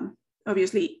are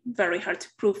obviously very hard to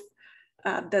prove,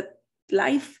 that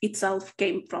life itself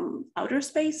came from outer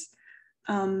space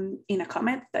in a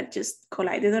comet that just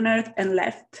collided on Earth and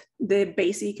left the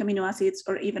basic amino acids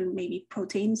or even maybe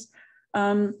proteins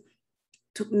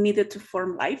needed to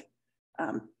form life.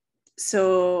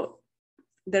 So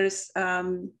there's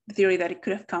the theory that it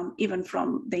could have come even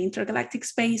from the intergalactic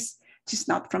space, just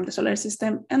not from the solar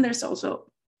system. And there's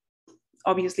also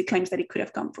obviously claims that it could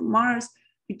have come from Mars.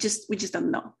 We just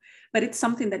don't know. But it's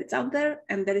something that it's out there,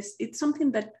 and it's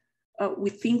something that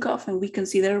we think of and we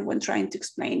consider when trying to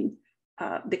explain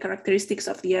the characteristics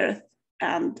of the Earth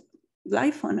and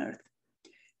life on Earth.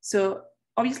 So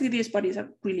obviously these bodies are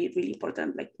really, really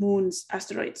important, like moons,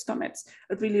 asteroids, comets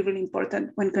are really, really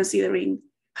important when considering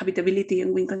habitability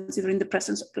and when considering the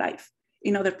presence of life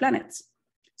in other planets.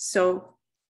 So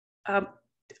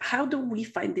how do we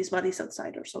find these bodies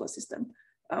outside our solar system?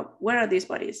 Where are these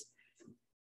bodies?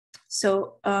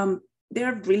 So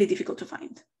they're really difficult to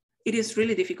find. It is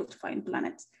really difficult to find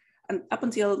planets. And up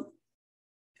until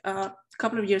a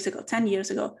couple of years ago, 10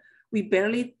 years ago, we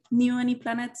barely knew any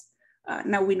planets.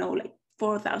 Now we know like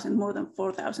 4,000, more than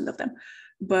 4,000 of them.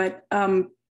 But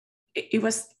it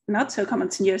was not so common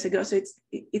 10 years ago. So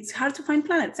it's hard to find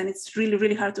planets, and it's really,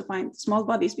 really hard to find small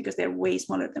bodies because they're way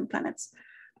smaller than planets.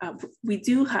 We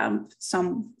do have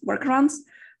some workarounds.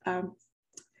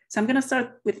 So I'm gonna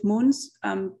start with moons.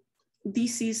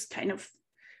 This is kind of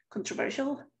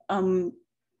controversial.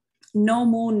 No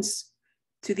moons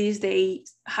to this day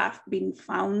have been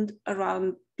found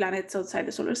around planets outside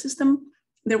the solar system.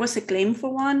 There was a claim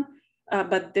for one,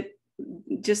 but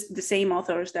just the same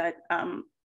authors that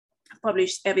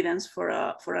published evidence for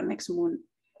a next moon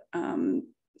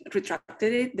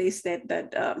retracted it. They said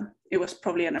that it was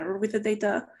probably an error with the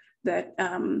data, that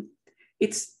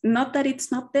it's not that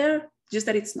it's not there, just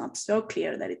that it's not so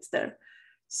clear that it's there.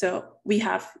 So we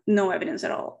have no evidence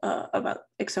at all about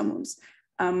exomoons.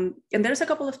 And there's a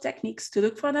couple of techniques to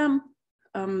look for them.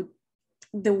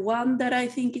 The one that I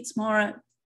think it's more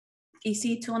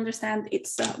easy to understand,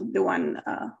 it's the one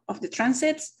of the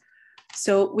transits.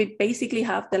 So we basically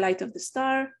have the light of the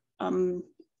star,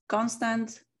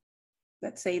 constant.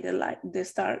 Let's say the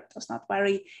star does not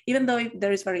vary. Even though if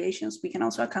there is variations, we can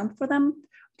also account for them,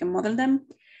 we can model them.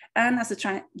 And as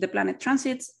the planet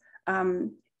transits,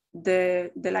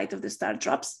 the light of the star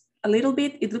drops a little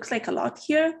bit. It looks like a lot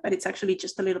here, but it's actually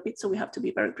just a little bit, so we have to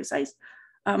be very precise.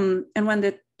 And when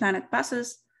the planet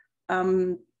passes,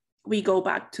 we go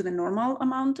back to the normal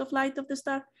amount of light of the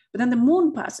star, but then the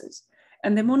moon passes,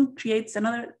 and the moon creates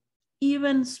another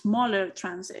even smaller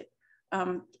transit.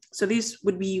 So this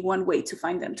would be one way to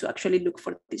find them, to actually look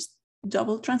for these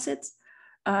double transits,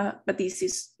 but this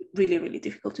is really, really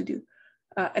difficult to do.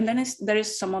 And then there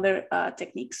is some other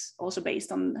techniques also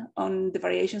based on the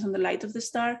variations on the light of the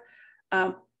star,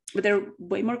 but they're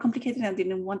way more complicated, and I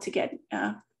didn't want to get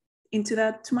into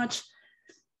that too much.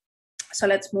 So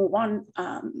let's move on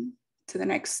to the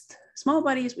next small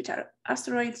bodies, which are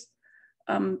asteroids.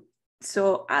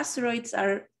 So asteroids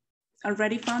are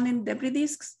already found in debris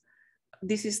disks.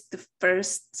 This is the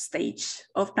first stage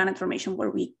of planet formation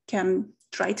where we can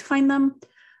try to find them,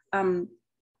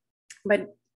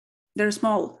 but they're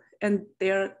small and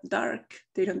they're dark.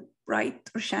 They don't bright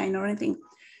or shine or anything.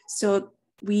 So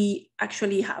we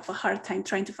actually have a hard time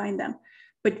trying to find them.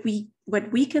 But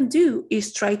what we can do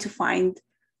is try to find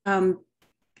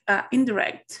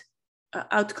indirect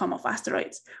outcome of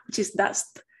asteroids, which is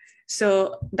dust.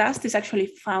 So dust is actually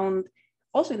found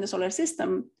also in the solar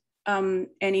system and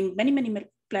in many, many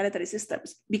planetary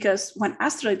systems, because when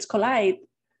asteroids collide,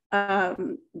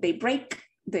 they break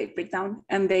down,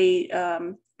 and they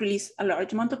release a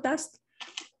large amount of dust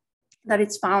that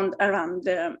is found around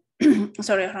the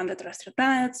around the terrestrial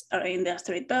planets, or in the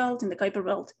asteroid belt, in the Kuiper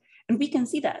belt. And we can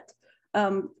see that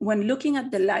when looking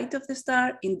at the light of the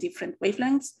star in different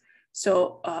wavelengths,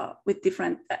 so with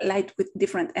different light with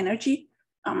different energy.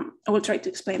 I will try to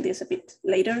explain this a bit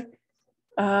later.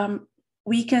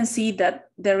 We can see that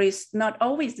there is not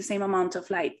always the same amount of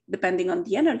light depending on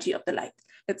the energy of the light.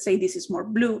 Let's say this is more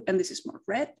blue and this is more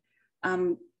red.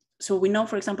 So we know,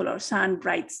 for example, our sun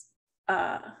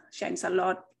shines a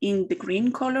lot in the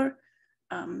green color,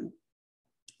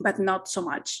 but not so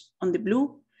much on the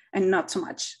blue and not so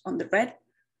much on the red.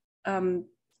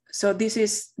 So this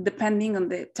is depending on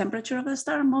the temperature of the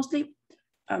star mostly.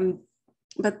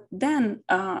 But then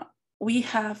we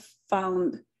have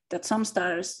found that some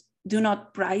stars do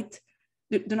not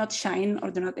shine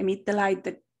or do not emit the light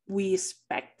that we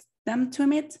expect them to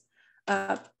emit,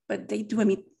 but they do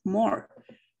emit more.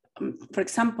 For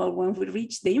example, when we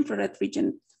reach the infrared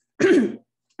region,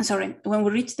 when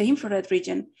we reach the infrared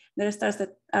region, there are stars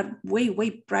that are way,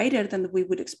 way brighter than we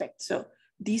would expect. So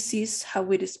this is how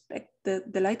we expect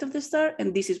the light of the star,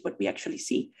 and this is what we actually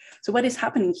see. So what is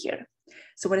happening here?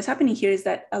 So what is happening here is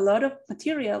that a lot of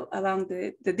material along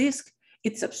the disk,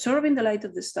 it's absorbing the light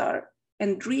of the star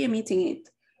and re-emitting it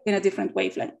in a different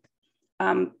wavelength.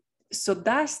 So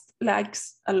dust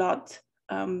likes a lot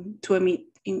to emit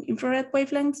in infrared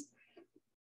wavelengths.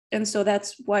 And so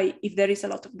that's why if there is a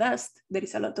lot of dust, there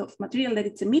is a lot of material that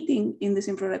it's emitting in this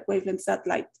infrared wavelengths, that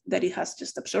light that it has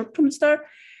just absorbed from the star.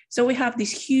 So we have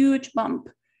this huge bump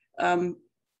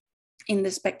in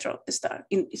the spectra of the star,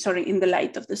 in the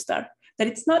light of the star, that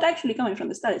it's not actually coming from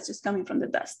the star, it's just coming from the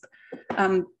dust.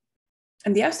 And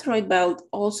the asteroid belt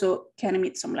also can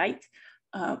emit some light,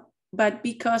 but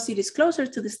because it is closer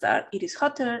to the star, it is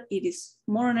hotter, it is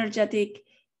more energetic,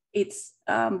 it's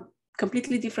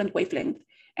completely different wavelength,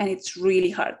 and it's really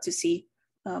hard to see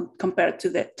compared to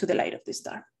the light of the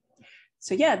star.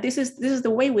 So yeah, this is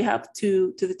the way we have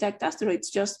to detect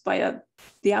asteroids, just by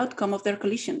the outcome of their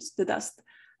collisions, the dust.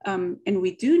 And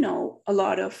we do know a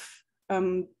lot of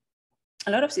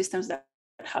systems that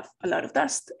have a lot of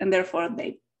dust, and therefore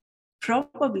they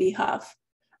probably have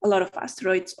a lot of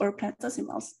asteroids or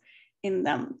planetesimals in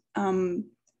them. And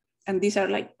these are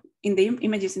like in the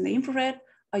images in the infrared,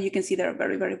 you can see they're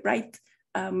very, very bright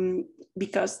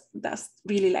because dust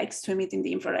really likes to emit in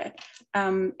the infrared.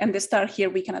 And the star here,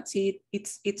 we cannot see it.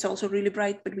 It's also really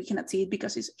bright, but we cannot see it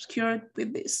because it's obscured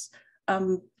with this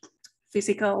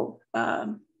physical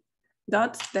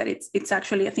dot that it's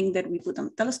actually a thing that we put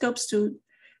on telescopes to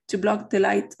block the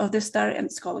light of the star, and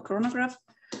it's called a coronagraph.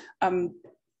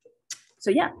 So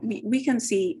yeah, we can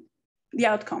see the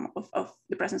outcome of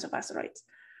the presence of asteroids.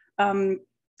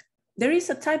 There is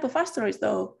a type of asteroids,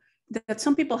 though, that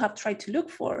some people have tried to look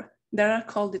for, that are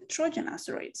called the Trojan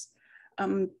asteroids.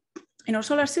 In our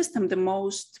solar system, the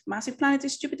most massive planet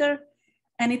is Jupiter,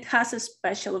 and it has a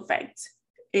special effect.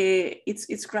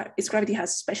 Its gravity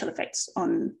has special effects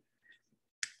on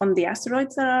the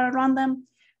asteroids that are around them.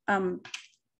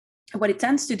 What it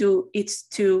tends to do is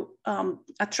to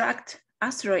attract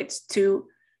asteroids to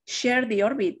share the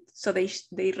orbit. So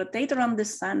they rotate around the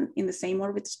sun in the same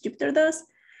orbit as Jupiter does,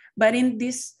 but in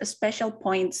these special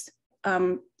points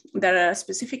that are a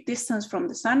specific distance from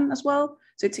the sun as well.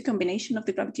 So it's a combination of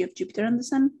the gravity of Jupiter and the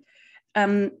sun.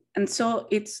 And so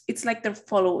it's like they're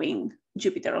following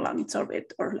Jupiter along its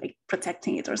orbit, or like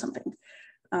protecting it or something.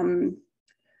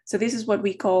 So this is what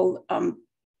we call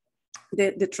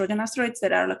the Trojan asteroids,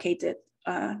 that are located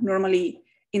normally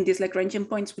in these like ranging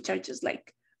points, which are just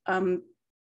like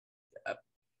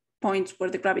points where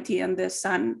the gravity and the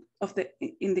sun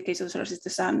in the case of the solar system, the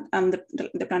sun and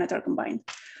the planet are combined.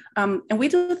 And we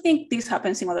do think this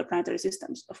happens in other planetary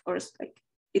systems. Of course, like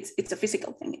it's a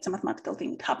physical thing, it's a mathematical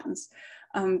thing, it happens.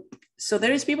 So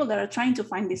there is people that are trying to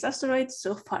find these asteroids.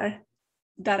 So far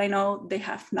that I know, they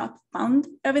have not found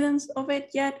evidence of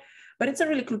it yet, but it's a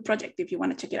really cool project if you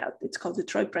want to check it out. It's called the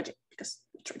Troy Project because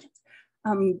of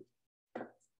Trojans.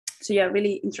 So yeah,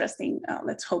 really interesting.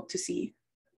 Let's hope to see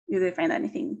if they find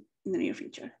anything in the near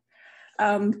future.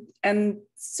 And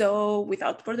so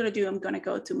without further ado, I'm gonna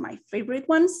go to my favorite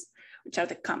ones, which are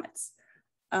the comets.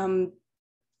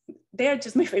 They are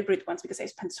just my favorite ones because I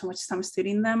spent so much time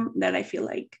studying them that I feel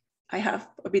like I have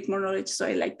a bit more knowledge, so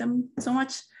I like them so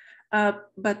much.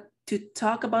 But to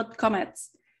talk about comets,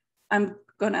 I'm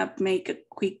gonna make a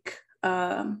quick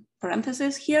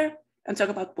parenthesis here and talk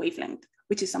about wavelength,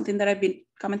 which is something that I've been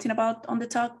commenting about on the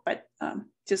talk, but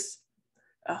just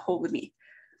hold with me.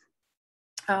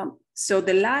 So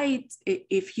the light,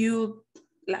 if you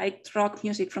liked rock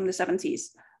music from the 70s,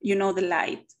 you know the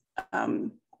light,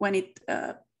 when it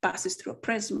passes through a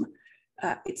prism,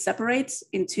 it separates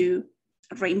into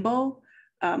a rainbow.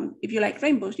 If you like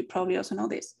rainbows, you probably also know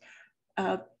this.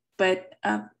 But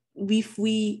if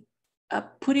we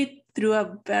put it through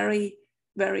a very,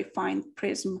 very fine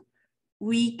prism,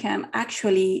 we can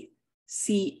actually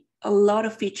see a lot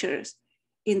of features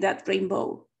in that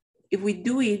rainbow. If we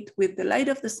do it with the light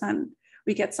of the sun,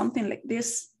 we get something like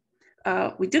this.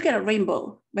 We do get a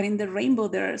rainbow, but in the rainbow,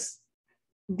 there's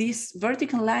these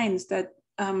vertical lines that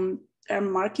are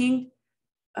marking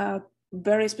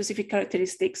very specific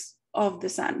characteristics of the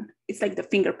sun. It's like the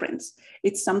fingerprints.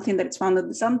 It's something that is found in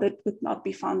the sun that would not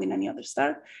be found in any other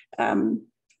star.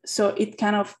 So it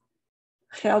kind of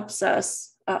helps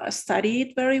us study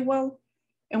it very well.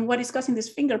 And what is causing these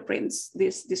fingerprints,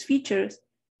 these features,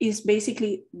 is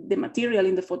basically the material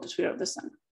in the photosphere of the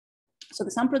sun. So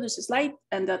the sun produces light,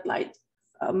 and that light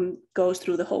goes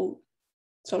through the whole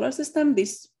solar system,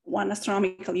 this one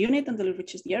astronomical unit until it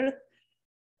reaches the Earth.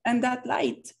 And that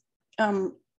light,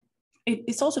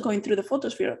 it's also going through the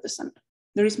photosphere of the sun.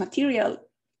 There is material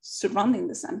surrounding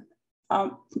the sun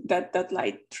that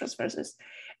light traverses.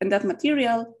 And that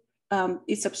material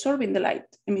is absorbing the light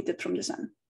emitted from the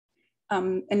sun.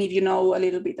 And if you know a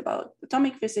little bit about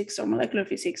atomic physics or molecular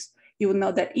physics, you will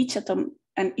know that each atom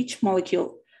and each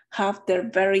molecule have their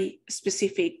very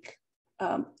specific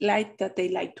light that they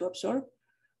like to absorb.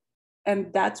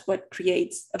 And that's what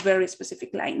creates a very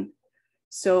specific line.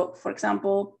 So for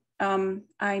example,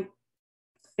 I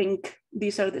think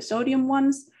these are the sodium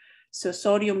ones. So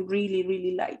sodium really,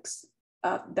 really likes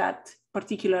that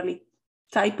particularly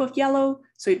type of yellow.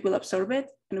 So it will absorb it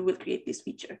and it will create this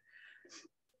feature.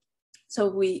 So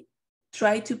we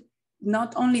try to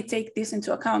not only take this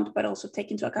into account, but also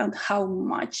take into account how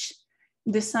much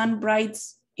the sun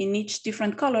brights in each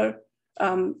different color.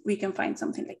 We can find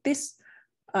something like this,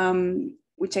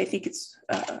 which I think it's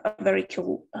a very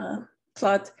cool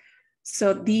plot.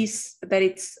 So these, that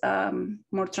it's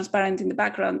more transparent in the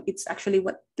background, it's actually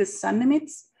what the sun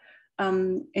emits.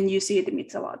 And you see it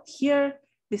emits a lot here.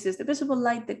 This is the visible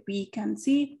light that we can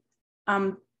see.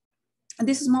 And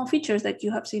these small features that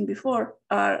you have seen before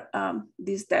are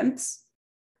these dents,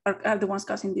 are the ones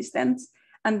causing these dents.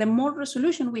 And the more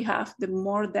resolution we have, the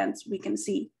more dents we can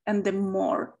see and the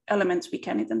more elements we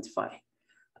can identify.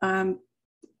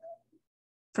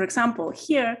 For example,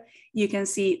 here you can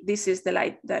see this is the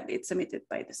light that it's emitted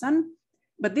by the sun,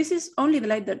 but this is only the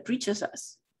light that reaches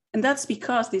us. And that's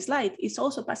because this light is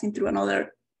also passing through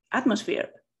another atmosphere,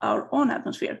 our own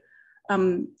atmosphere.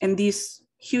 And these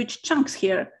huge chunks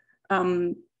here,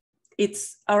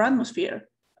 it's our atmosphere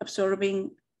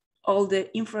absorbing all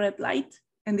the infrared light,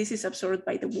 and this is absorbed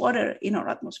by the water in our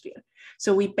atmosphere.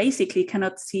 So we basically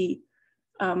cannot see,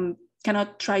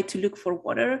 cannot try to look for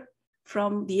water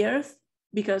from the Earth,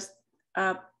 because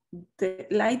the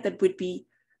light that would be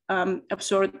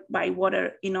absorbed by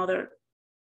water in other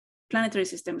planetary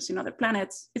systems, in other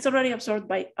planets, it's already absorbed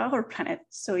by our planet.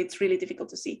 So it's really difficult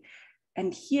to see.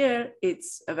 And here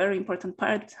it's a very important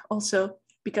part also,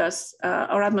 because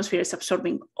our atmosphere is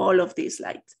absorbing all of this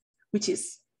light, which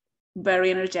is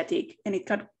very energetic, and it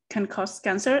can cause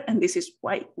cancer. And this is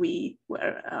why we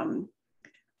wear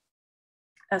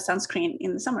a sunscreen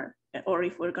in the summer, or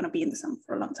if we're going to be in the sun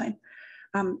for a long time.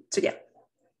 So yeah,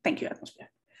 thank you, atmosphere.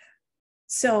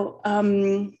 So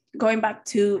going back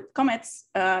to comets,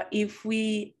 if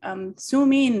we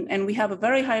zoom in and we have a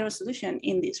very high resolution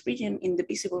in this region, in the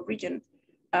visible region,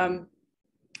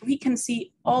 we can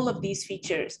see all of these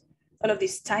features, all of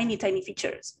these tiny, tiny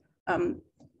features.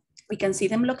 We can see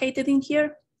them located in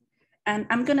here. And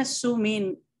I'm gonna zoom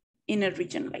in a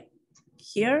region like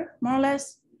here, more or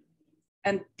less.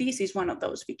 And this is one of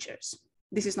those features.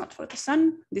 This is not for the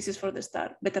sun, this is for the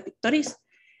star Beta Pictoris.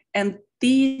 And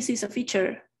this is a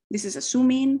feature, this is a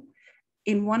zoom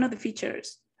in one of the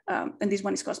features. And this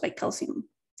one is caused by calcium.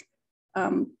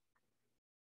 And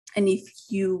if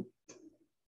you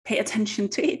pay attention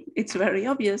to it, it's very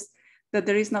obvious that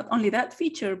there is not only that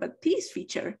feature, but this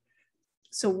feature.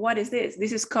 So what is this?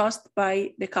 This is caused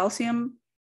by the calcium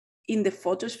in the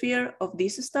photosphere of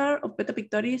this star, of Beta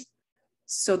Pictoris.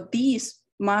 So these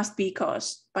must be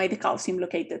caused by the calcium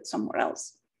located somewhere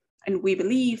else. And we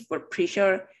believe, we're pretty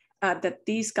sure that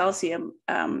this calcium,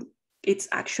 it's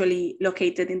actually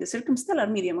located in the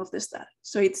circumstellar medium of the star.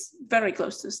 So it's very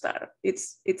close to the star.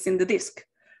 It's in the disk.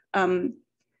 And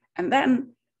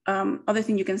then other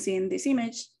thing you can see in this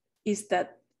image is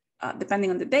that depending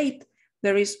on the date,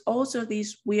 there is also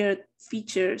these weird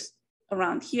features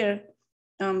around here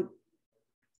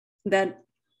that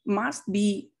must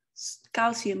be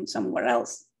calcium somewhere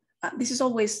else. This is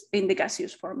always in the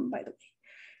gaseous form, by the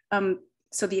way.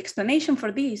 So the explanation for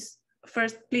this,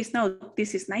 first, please note,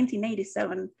 this is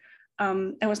 1987.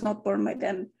 I was not born by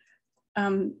then.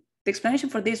 The explanation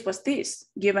for this was this,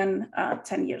 given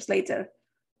 10 years later,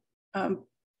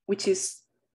 which is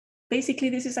basically,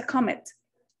 this is a comet.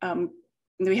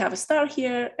 We have a star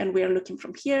here and we are looking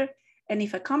from here. And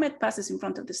if a comet passes in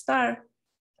front of the star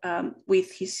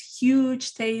with his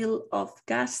huge tail of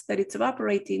gas that it's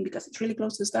evaporating because it's really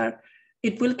close to the star,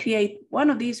 it will create one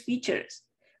of these features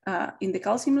in the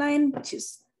calcium line, which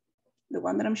is the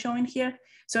one that I'm showing here.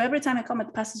 So every time a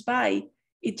comet passes by,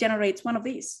 it generates one of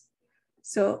these.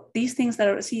 So these things that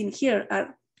are seen here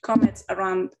are comets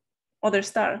around other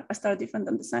star, a star different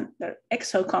than the sun. They're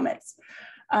exocomets.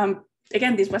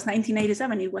 Again, this was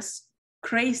 1987. It was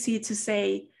crazy to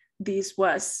say this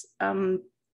was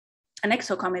and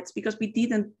exocomets, because we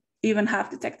didn't even have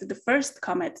detected the first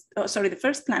comet, the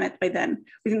first planet by then.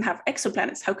 We didn't have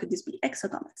exoplanets. How could this be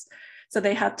exocomets? So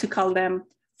they had to call them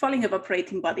falling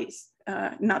evaporating bodies,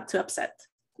 not to upset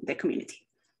the community.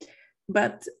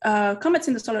 But comets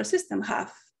in the solar system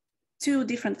have two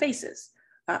different phases,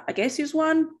 a gaseous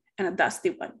one and a dusty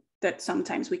one that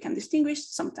sometimes we can distinguish,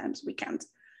 sometimes we can't.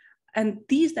 And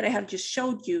these that I have just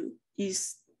showed you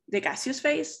is the gaseous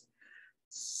phase.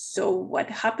 So what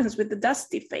happens with the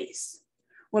dusty phase?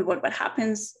 Well, what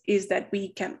happens is that we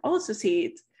can also see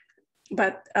it,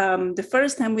 but the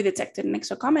first time we detected an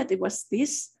exocomet, it was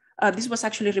this. This was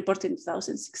actually reported in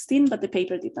 2016, but the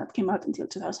paper did not come out until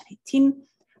 2018.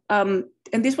 And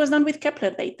this was done with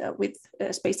Kepler data, with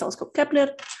Space Telescope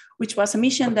Kepler, which was a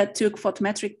mission that took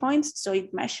photometric points. So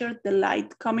it measured the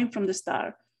light coming from the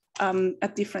star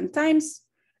at different times.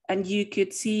 And you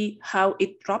could see how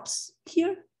it drops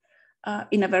here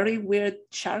in a very weird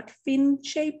shark fin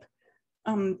shape.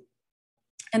 And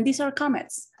these are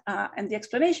comets. And the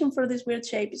explanation for this weird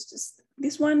shape is just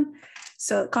this one.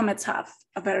 So comets have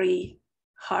a very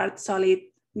hard, solid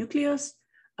nucleus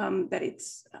that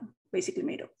it's basically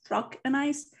made of rock and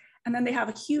ice. And then they have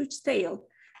a huge tail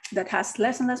that has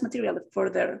less and less material the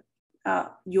further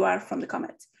you are from the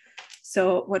comet.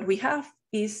 So what we have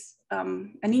is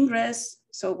an ingress.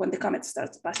 So when the comet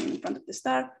starts passing in front of the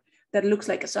star, that looks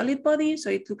like a solid body. So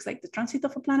it looks like the transit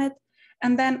of a planet.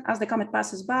 And then as the comet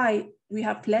passes by, we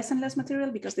have less and less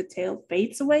material because the tail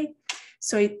fades away.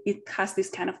 So it has this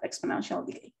kind of exponential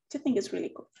decay, which I think is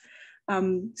really cool.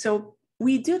 So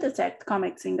we do detect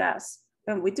comets in gas,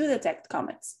 and we do detect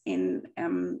comets in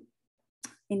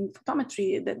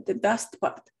photometry, the dust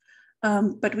part.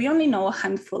 But we only know a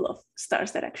handful of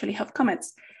stars that actually have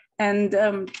comets. And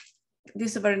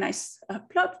this is a very nice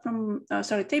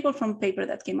table from a paper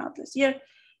that came out last year.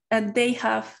 And they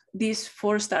have these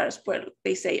 4 stars where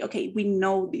they say, okay, we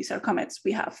know these are comets.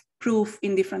 We have proof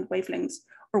in different wavelengths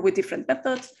or with different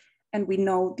methods, and we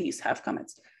know these have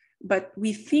comets. But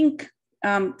we think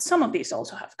some of these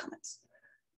also have comets.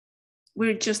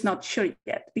 We're just not sure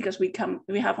yet because we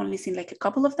have only seen like a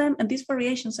couple of them, and these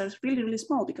variations are really, really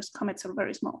small because comets are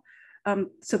very small.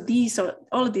 So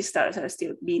all of these stars are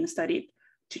still being studied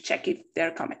to check if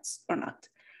they're comets or not.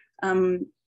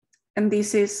 And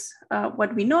this is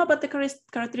what we know about the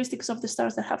characteristics of the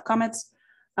stars that have comets.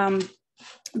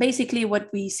 Basically, what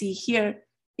we see here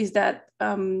is that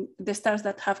the stars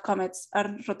that have comets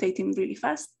are rotating really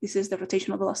fast. This is the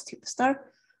rotational velocity of the star.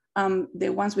 The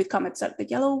ones with comets are the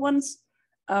yellow ones.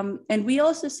 And we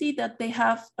also see that they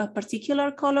have a particular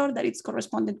color that is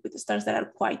correspondent with the stars that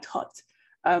are quite hot.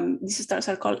 These stars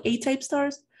are called A-type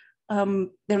stars.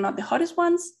 They're not the hottest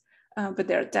ones, but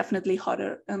they're definitely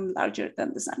hotter and larger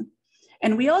than the sun.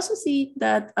 And we also see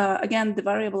that, again, the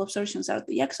variable observations are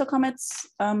the exocomets,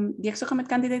 the exocomet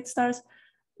candidate stars.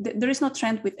 There is no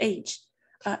trend with age.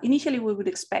 Initially, we would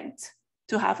expect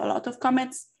to have a lot of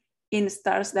comets in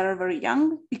stars that are very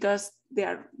young because they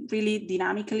are really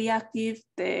dynamically active.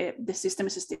 The system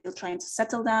is still trying to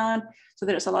settle down. So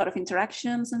there's a lot of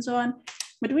interactions and so on.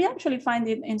 But we actually find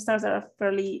it in stars that are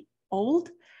fairly old.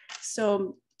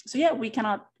 So yeah, we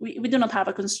do not have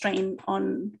a constraint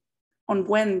on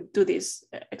when do these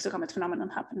exocomet phenomenon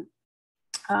happen.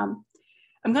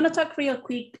 I'm gonna talk real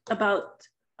quick about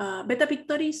Beta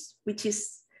Pictoris, which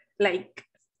is like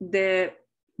the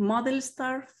model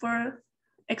star for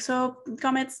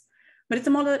exocomets, but it's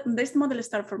the model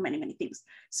star for many, many things.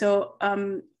 So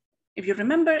if you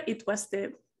remember, it was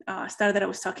the star that I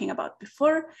was talking about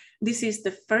before. This is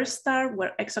the first star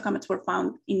where exocomets were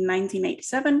found in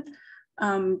 1987.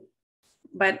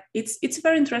 But it's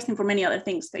very interesting for many other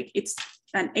things. Like it's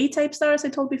an A-type star, as I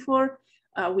told before,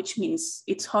 which means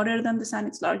it's hotter than the sun,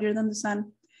 it's larger than the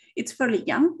sun. It's fairly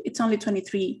young, it's only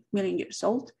 23 million years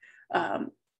old.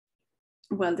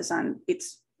 Well, the sun,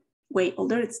 it's way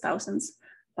older, it's thousands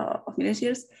of millions of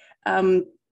years.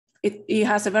 It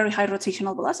has a very high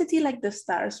rotational velocity, like the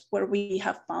stars where we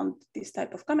have found this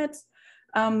type of comets.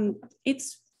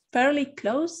 It's fairly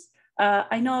close.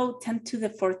 I know 10 to the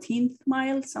 14th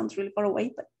mile sounds really far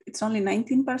away, but it's only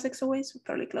 19 parsecs away, so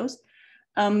fairly close.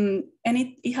 And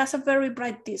it has a very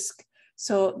bright disk.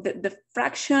 So the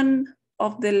fraction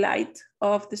of the light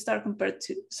of the star of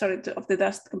the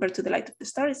dust compared to the light of the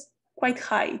star is quite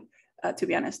high, to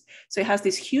be honest. So it has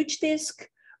this huge disk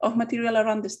of material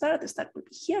around the star. The star will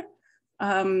be here.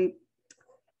 And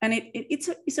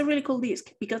it's a really cool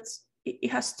disk because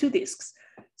it has 2 disks.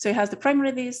 So it has the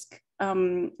primary disk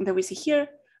that we see here,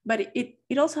 but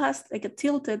it also has like a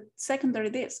tilted secondary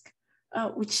disk,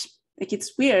 which like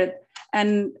it's weird.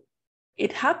 And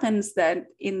it happens that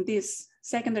in this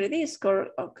secondary disk or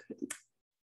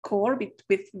co-orbit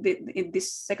with in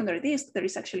this secondary disk, there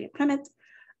is actually a planet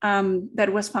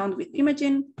that was found with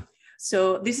imaging.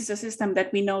 So this is a system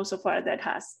that we know so far that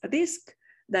has a disk,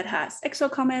 that has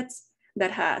exocomets,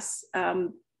 that has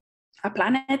a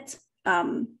planet,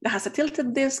 that has a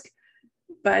tilted disk,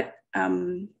 but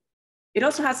it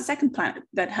also has a second planet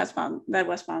that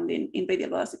was found in radial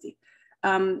velocity.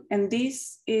 And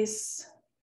this is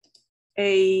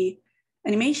a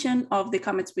animation of the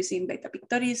comets we see in Beta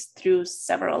Pictoris through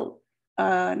several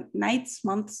nights,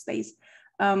 months, days.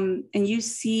 And you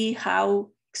see how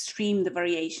extreme the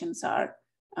variations are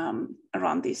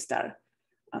around this star.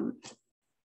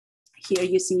 Here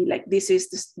you see like this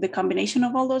is the combination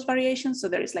of all those variations. So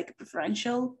there is like a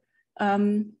preferential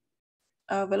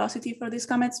velocity for these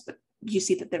comets, but you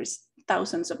see that there's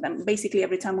thousands of them. Basically,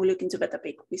 every time we look into Beta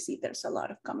Pic, we see there's a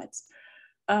lot of comets.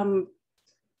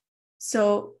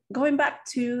 So going back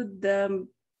to the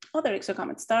other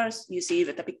exocomet stars, you see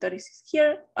Beta Pictoris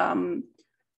here,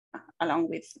 along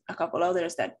with a couple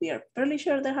others that we are fairly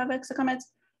sure they have exocomets.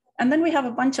 And then we have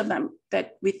a bunch of them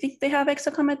that we think they have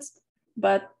exocomets,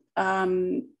 but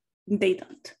they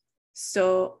don't.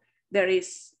 So there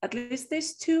is at least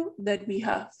these two that we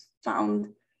have found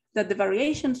that the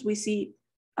variations we see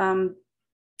in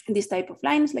this type of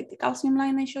lines, like the calcium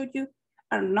line I showed you,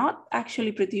 are not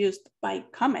actually produced by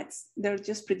comets. They're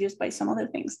just produced by some other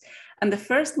things. And the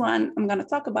first one I'm gonna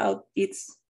talk about,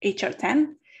 it's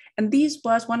HR10. And this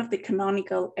was one of the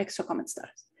canonical exocomet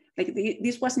stars. Like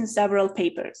this was in several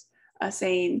papers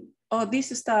saying, oh,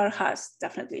 this star has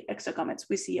definitely exocomets.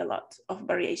 We see a lot of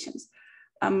variations.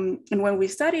 And when we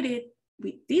studied it,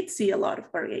 we did see a lot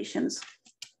of variations.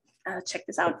 Check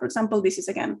this out. For example, this is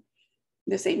again,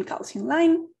 the same calcium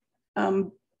line.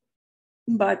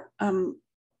 But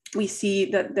we see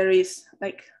that there is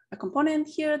like a component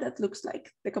here that looks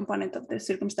like the component of the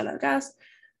circumstellar gas,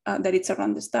 that it's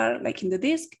around the star, like in the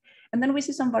disk. And then we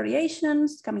see some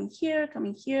variations coming here,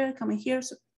 coming here, coming here.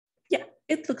 So yeah,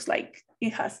 it looks like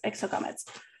it has exocomets.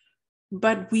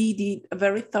 But we did a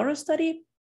very thorough study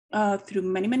through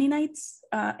many, many nights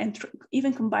and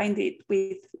even combined it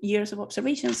with years of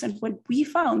observations. And what we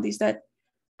found is that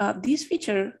this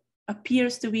feature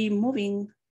appears to be moving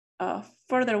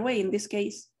further away in this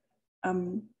case.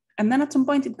 And then at some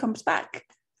point it comes back.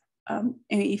 And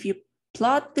if you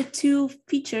plot the two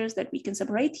features that we can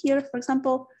separate here, for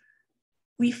example,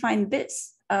 we find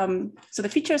this. So the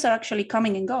features are actually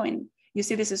coming and going. You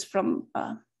see this is from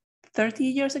 30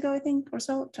 years ago, I think, or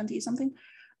so, 20 something.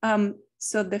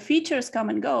 So the features come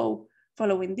and go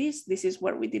following this. This is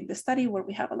where we did the study, where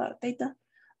we have a lot of data.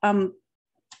 And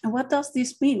what does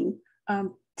this mean?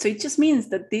 So it just means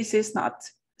that this is not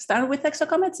star with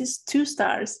exocomets, it's two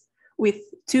stars with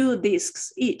two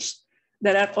disks each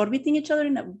that are orbiting each other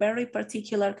in a very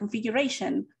particular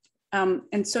configuration.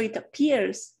 And so it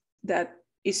appears that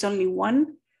it's only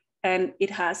one, and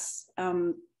it has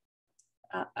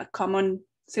a common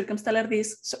circumstellar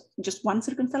disk, so just one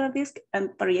circumstellar disk, and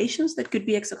variations that could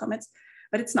be exocomets,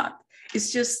 but it's not.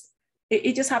 It's just,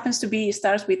 it just happens to be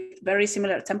stars with very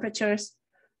similar temperatures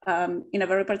in a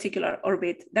very particular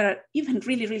orbit that are even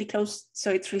really, really close. So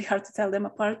it's really hard to tell them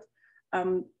apart.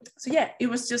 So yeah, it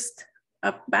was just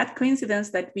a bad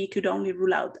coincidence that we could only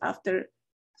rule out after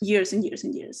years and years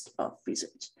and years of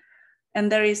research. And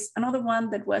there is another one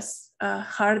that was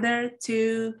harder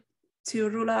to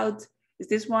rule out, is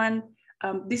this one.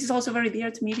 This is also very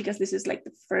dear to me because this is like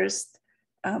the first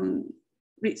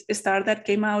star that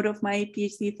came out of my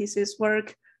PhD thesis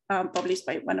work, published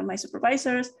by one of my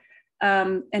supervisors.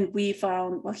 And we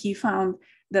found, well, he found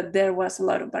that there was a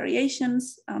lot of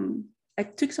variations. I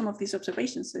took some of these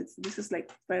observations, so this is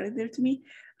like very dear to me.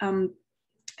 And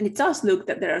it does look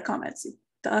that there are comets. It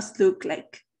does look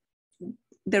like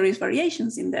there is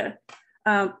variations in there.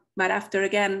 But after,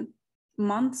 again,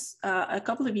 months, a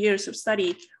couple of years of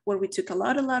study where we took a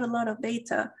lot of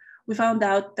data, we found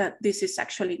out that this is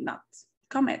actually not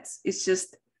comets. It's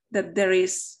just that there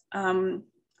is,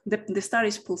 the star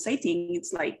is pulsating.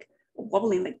 It's like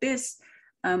wobbling like this,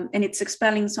 and it's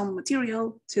expelling some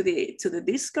material to the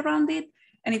disk around it.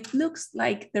 And it looks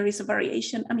like there is a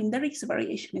variation. I mean, there is a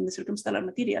variation in the circumstellar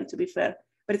material, to be fair,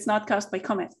 but it's not caused by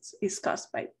comets, it's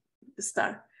caused by the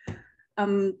star.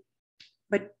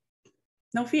 But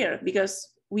no fear, because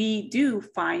we do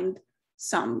find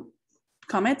some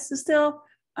comets still.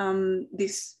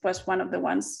 This was one of the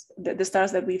ones, the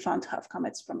stars that we found to have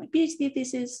comets from my PhD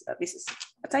thesis. This is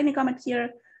a tiny comet here.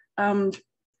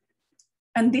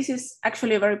 And this is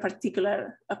actually a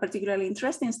particularly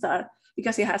interesting star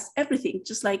because it has everything,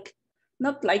 just like,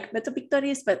 not like Beta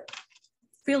Pictoris, but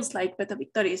feels like Beta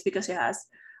Pictoris because it has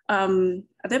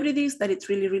Habitability that it's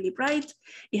really, really bright.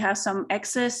 It has some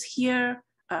excess here.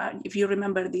 If you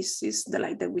remember, this is the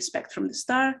light that we expect from the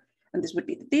star, and this would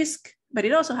be the disk, but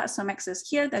it also has some excess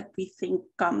here that we think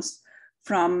comes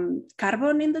from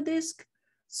carbon in the disk.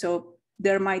 So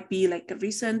there might be like a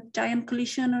recent giant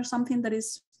collision or something that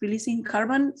is releasing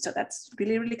carbon. So that's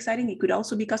really, really exciting. It could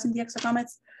also be causing the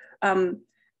exocomets.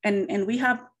 And we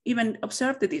have even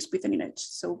observed the disk with an image.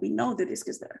 So we know the disk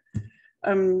is there.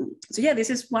 So yeah, this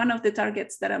is one of the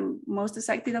targets that I'm most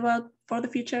excited about for the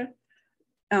future.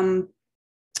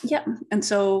 Yeah, and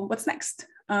so what's next?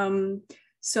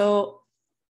 So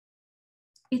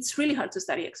it's really hard to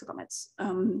study exocomets.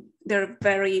 They're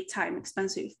very time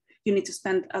expensive. You need to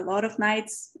spend a lot of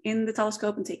nights in the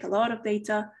telescope and take a lot of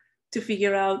data to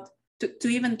figure out, to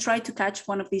even try to catch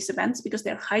one of these events, because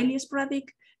they're highly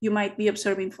sporadic. You might be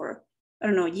observing for, I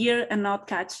don't know, a year and not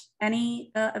catch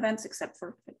any events except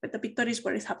for the Pictoris,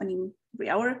 where it's happening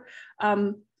every hour.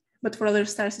 But for other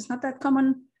stars, it's not that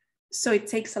common. So it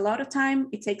takes a lot of time.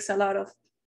 It takes a lot of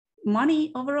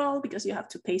money overall, because you have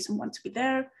to pay someone to be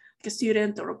there, like a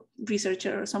student or a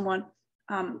researcher or someone.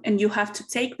 And you have to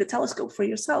take the telescope for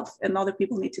yourself, and other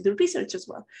people need to do research as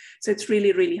well. So it's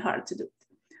really, really hard to do.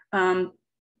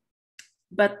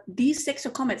 But these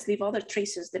exocomets leave other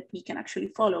traces that we can actually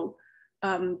follow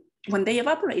when they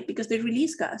evaporate, because they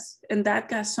release gas, and that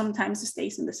gas sometimes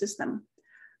stays in the system.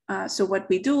 So what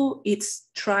we do is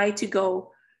try to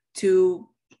go to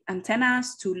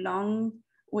antennas, to long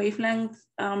wavelength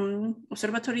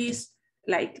observatories,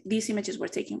 like these images were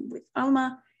taken with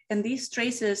ALMA, and these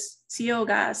traces CO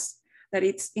gas that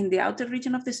it's in the outer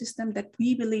region of the system that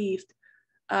we believed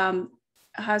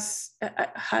has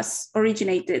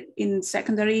originated in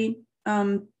secondary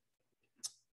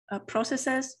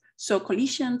processes, so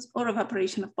collisions or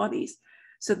evaporation of bodies.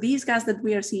 So these gas that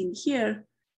we are seeing here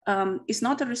is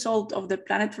not a result of the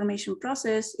planet formation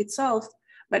process itself,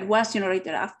 but was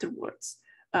generated afterwards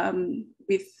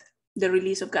with the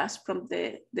release of gas from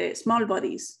the small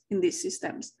bodies in these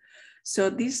systems.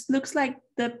 So this looks like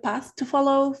the path to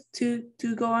follow to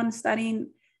go on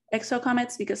studying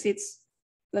exocomets, because it's,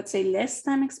 let's say, less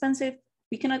time expensive.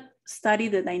 We cannot study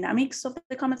the dynamics of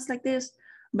the comets like this,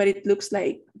 but it looks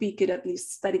like we could at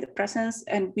least study the presence,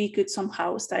 and we could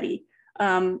somehow study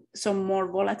some more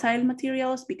volatile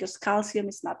materials, because calcium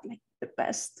is not like the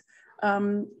best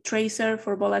tracer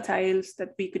for volatiles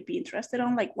that we could be interested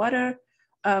on, like water.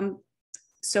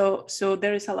 So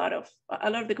there is a lot of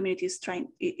the community is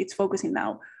it's focusing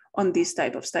now on this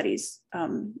type of studies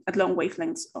at long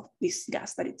wavelengths of this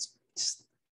gas that it's just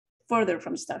further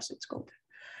from stars, so it's called.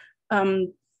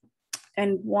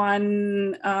 And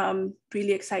one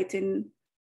really exciting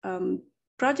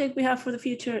project we have for the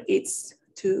future, it's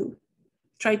to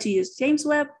try to use James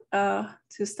Webb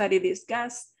to study this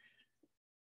gas.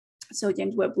 So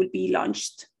James Webb will be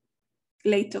launched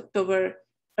late October,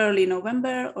 early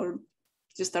November, or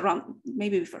just around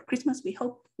maybe before Christmas. We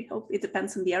hope. It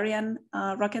depends on the Ariane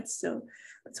rockets. So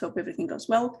let's hope everything goes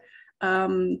well.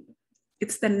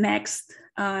 It's the next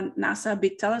NASA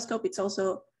big telescope. It's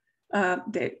also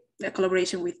the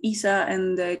collaboration with ESA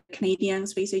and the Canadian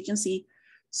Space Agency.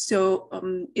 So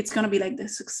it's going to be like the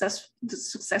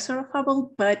successor of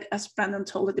Hubble. But as Brandon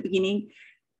told at the beginning,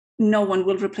 no one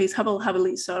will replace Hubble. Hubble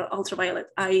is our ultraviolet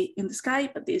eye in the sky,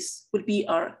 but this will be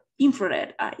our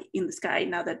infrared eye in the sky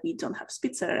now that we don't have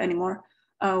Spitzer anymore,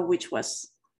 which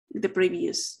was the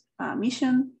previous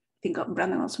mission. I think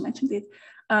Brandon also mentioned it.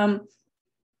 And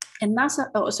NASA,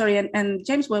 and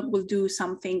James Webb will do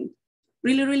something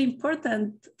really, really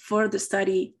important for the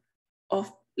study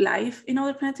of life in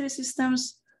other planetary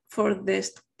systems, for the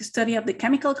study of the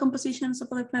chemical compositions of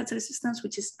other planetary systems,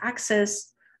 which is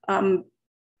access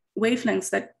wavelengths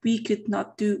that we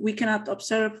cannot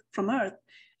observe from Earth.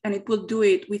 And it will do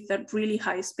it with a really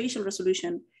high spatial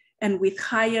resolution and with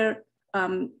higher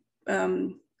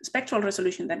spectral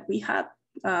resolution than we had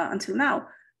until now.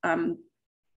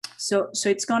 So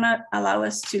it's gonna allow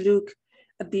us to look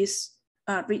at these.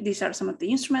 These are some of the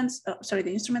instruments.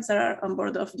 The instruments that are on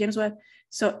board of James Webb.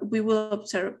 So we will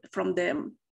observe from the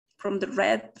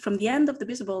end of the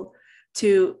visible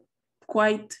to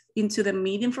quite into the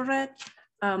mid infrared.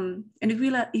 And if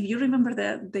you remember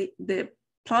the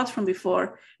plot from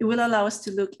before, it will allow us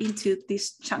to look into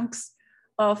these chunks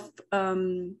of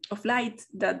light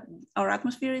that our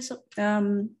atmosphere is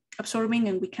absorbing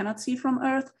and we cannot see from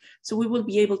Earth. So we will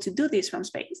be able to do this from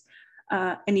space.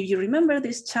 And if you remember,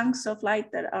 these chunks of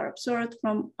light that are absorbed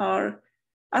from our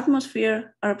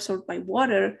atmosphere are absorbed by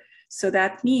water. So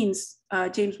that means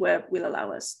James Webb will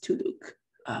allow us to look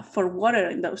for water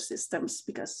in those systems,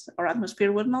 because our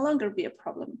atmosphere will no longer be a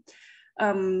problem.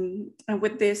 And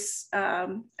with this,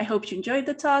 I hope you enjoyed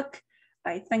the talk.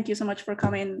 I thank you so much for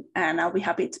coming, and I'll be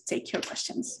happy to take your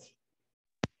questions.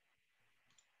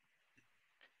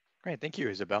 Great, thank you,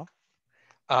 Isabel.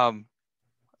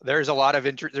 There's a lot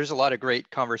of great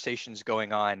conversations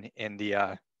going on in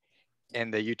the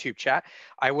YouTube chat.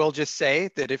 I will just say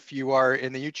that if you are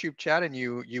in the YouTube chat and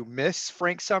you miss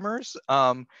Frank Summers,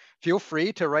 feel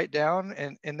free to write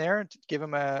down in there and give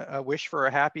him a wish for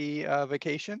a happy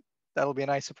vacation. That'll be a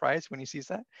nice surprise when he sees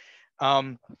that.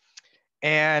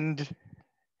 And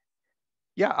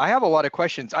yeah, I have a lot of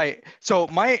questions.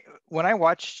 When I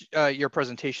watched your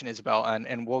presentation, Isabel,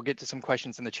 and we'll get to some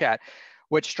questions in the chat,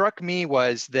 what struck me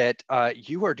was that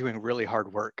you are doing really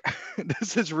hard work.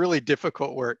 This is really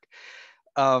difficult work.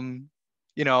 You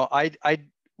know,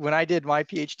 when I did my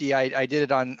PhD, I did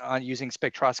it on using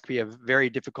spectroscopy of very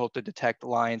difficult to detect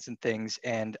lines and things,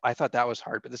 and I thought that was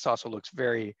hard. But this also looks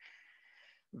very,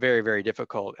 very, very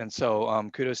difficult. And so,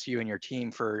 kudos to you and your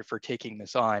team for taking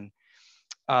this on.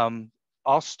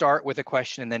 I'll start with a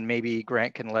question, and then maybe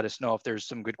Grant can let us know if there's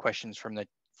some good questions from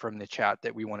the chat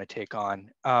that we want to take on.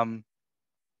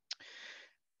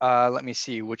 Let me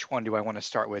see, which one do I want to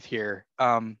start with here?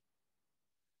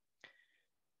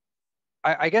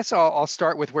 I guess I'll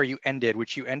start with where you ended,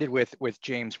 which you ended with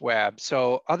James Webb.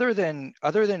 So other than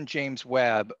James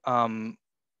Webb,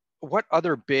 what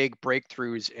other big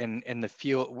breakthroughs in the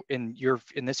field in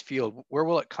this field, where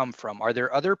will it come from? Are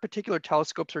there other particular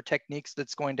telescopes or techniques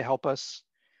that's going to help us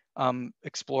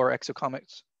explore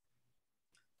exocomets?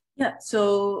 Yeah,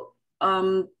 so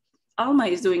ALMA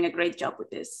is doing a great job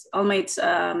with this. ALMA, it's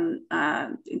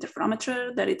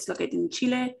interferometer that it's located in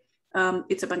Chile.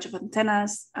 It's a bunch of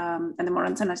antennas, and the more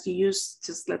antennas you use,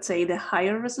 just let's say the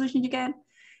higher resolution you get.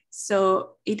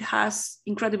 So it has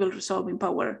incredible resolving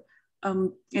power.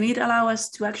 And it allows us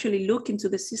to actually look into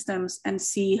the systems and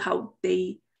see how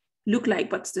they look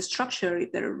like, what's the structure,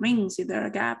 if there are rings, if there are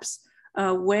gaps,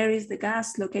 where is the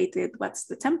gas located, what's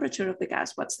the temperature of the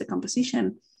gas, what's the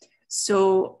composition.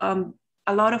 So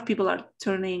a lot of people are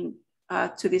turning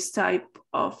to this type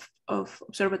of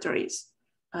observatories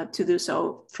to do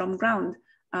so from ground.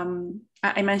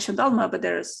 I mentioned ALMA, but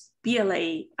there's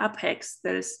PLA, APHEX,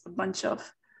 there's a bunch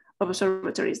of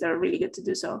observatories that are really good to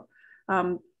do so.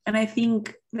 And I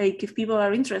think like if people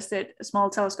are interested,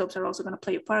 small telescopes are also going to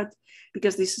play a part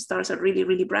because these stars are really,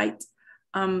 really bright.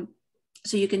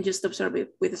 So you can just observe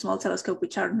it with a small telescope,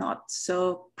 which are not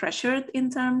so pressured in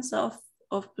terms of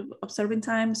observing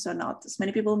time. So not as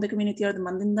many people in the community are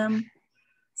demanding them.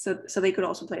 So they could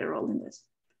also play a role in this.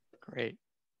 Great.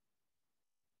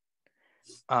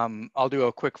 I'll do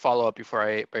a quick follow-up before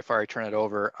I turn it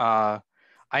over.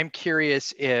 I'm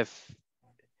curious if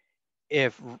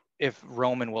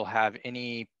Roman will have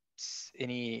any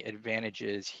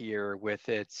advantages here with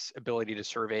its ability to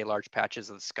survey large patches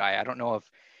of the sky. I don't know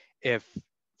if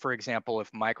for example,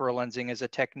 if microlensing is a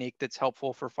technique that's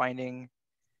helpful for finding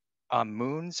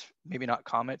moons, maybe not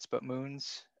comets, but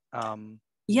moons.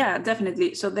 Yeah,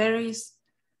 definitely. So there is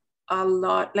a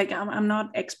lot, like I'm not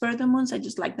expert on moons, I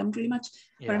just like them pretty much,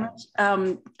 very much.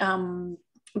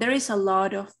 There is a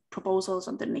lot of proposals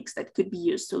on techniques that could be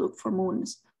used to look for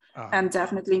moons. And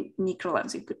definitely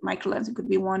microlensing could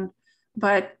be one.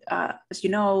 But as you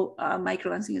know,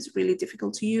 microlensing is really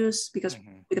difficult to use because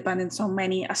we depend on so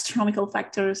many astronomical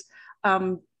factors.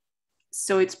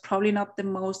 So it's probably not the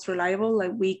most reliable.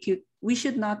 Like we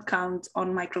should not count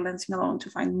on microlensing alone to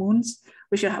find moons.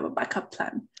 We should have a backup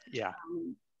plan. Yeah.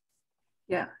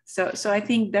 Yeah. So I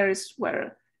think there is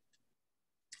where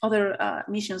other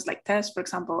missions like TESS, for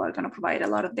example, are going to provide a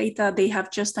lot of data. They have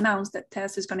just announced that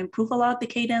TESS is going to improve a lot the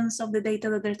cadence of the data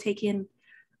that they're taking.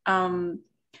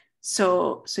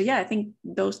 So yeah, I think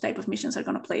those type of missions are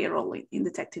going to play a role in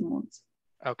detecting moons.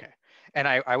 Okay. And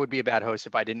I would be a bad host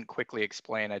if I didn't quickly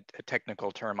explain a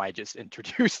technical term I just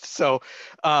introduced. So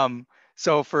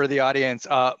for the audience,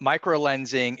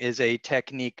 microlensing is a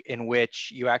technique in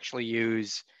which you actually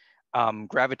use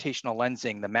gravitational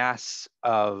lensing, the mass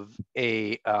of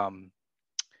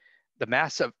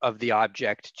the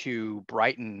object to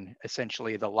brighten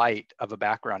essentially the light of a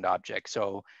background object.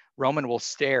 So Roman will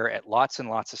stare at lots and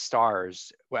lots of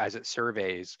stars as it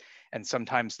surveys, and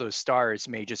sometimes those stars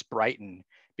may just brighten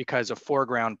because a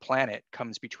foreground planet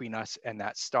comes between us and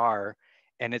that star,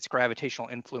 and its gravitational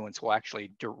influence will actually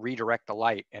redirect the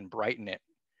light and brighten it.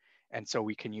 And so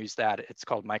we can use that. It's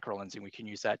called microlensing. We can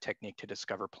use that technique to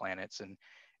discover planets and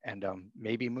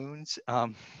maybe moons.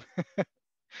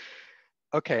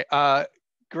 Okay,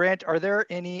 Grant, are there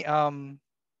any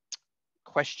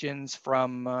questions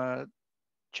from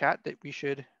chat that we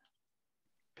should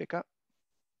pick up?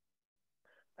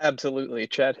 Absolutely.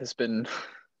 Chat has been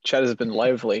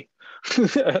lively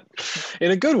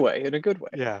in a good way, in a good way.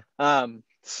 Yeah.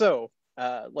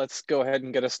 Let's go ahead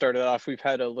and get us started off. We've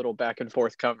had a little back and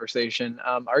forth conversation.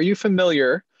 Are you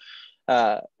familiar,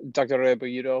 Dr.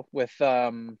 Rebollido, with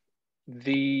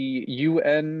the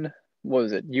UN, what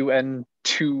was it? UN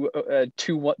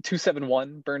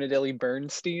 271 Bernadette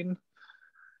Bernstein?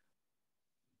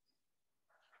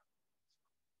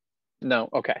 No.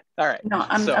 Okay. All right. No,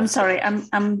 I'm sorry.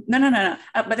 No.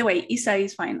 By the way, Isa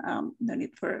is fine. No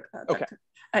need for doctor.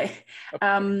 Okay.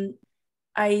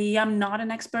 I am not an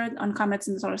expert on comets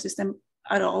in the solar system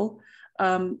at all.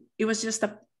 It was just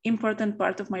an important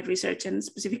part of my research, and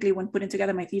specifically when putting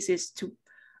together my thesis, to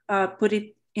put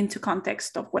it into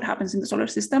context of what happens in the solar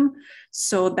system.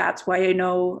 So that's why I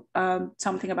know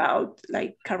something about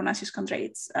like carbonaceous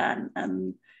chondrates,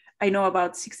 and I know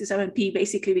about 67P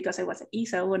basically because I was at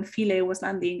ESA when Philae was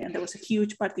landing and there was a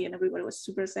huge party and everybody was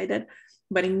super excited,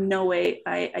 but in no way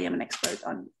I am an expert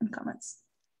on comets.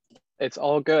 It's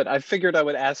all good. I figured I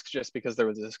would ask just because there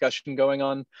was a discussion going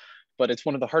on, but it's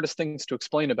one of the hardest things to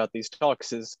explain about these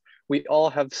talks is we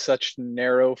all have such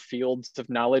narrow fields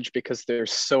of knowledge because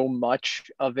there's so much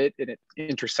of it and it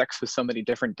intersects with so many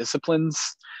different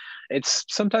disciplines. It's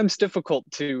sometimes difficult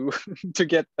to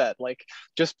get that, like,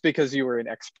 just because you were an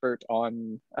expert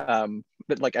on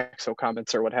like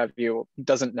exocomets or what have you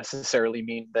doesn't necessarily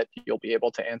mean that you'll be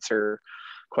able to answer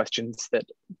questions that,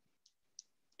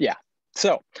 yeah.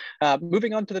 So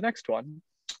moving on to the next one.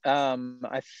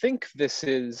 I think this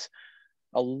is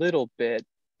a little bit,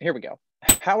 here we go.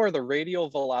 How are the radial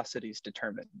velocities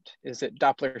determined? Is it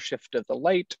Doppler shift of the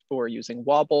light or using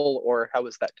wobble, or how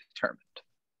is that determined?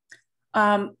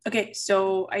 Okay,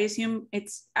 so I assume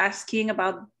it's asking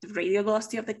about the radial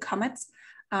velocity of the comets.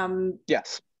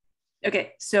 Yes.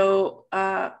 Okay, so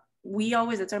we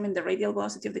always determine the radial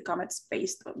velocity of the comets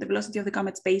based on the velocity of the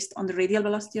comets based on the radial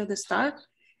velocity of the star,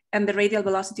 and the radial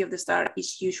velocity of the star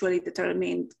is usually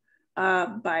determined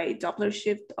by Doppler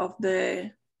shift of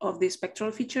the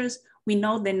spectral features. We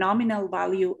know the nominal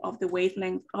value of the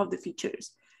wavelength of the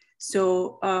features.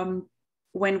 So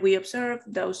when we observe,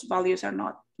 those values are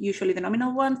not usually the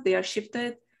nominal ones. They are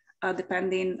shifted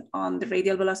depending on the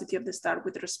radial velocity of the star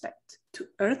with respect to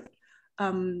Earth,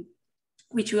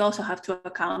 which we also have to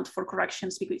account for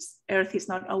corrections because Earth is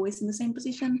not always in the same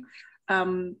position.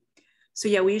 So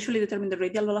yeah, we usually determine the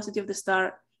radial velocity of the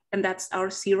star, and that's our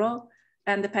zero.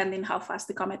 And depending how fast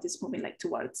the comet is moving, like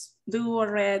towards blue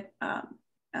or red,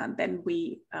 and then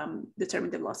we determine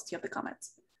the velocity of the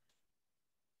comets.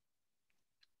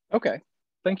 Okay.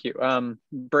 Thank you.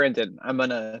 Brandon, I'm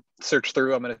gonna search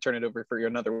through. I'm gonna turn it over for you,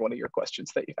 another one of your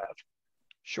questions that you have.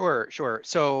 Sure.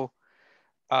 So,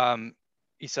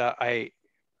 Isa,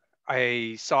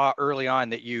 I saw early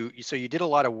on that you did a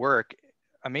lot of work,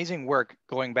 amazing work,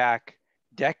 going back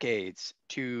decades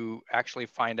to actually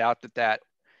find out that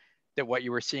what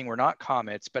you were seeing were not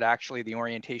comets, but actually the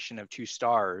orientation of two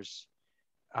stars.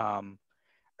 And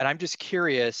I'm just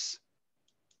curious,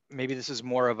 maybe this is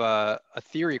more of a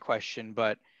theory question,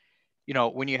 but you know,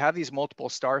 when you have these multiple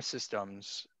star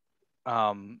systems,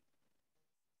 do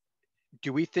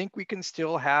we think we can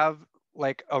still have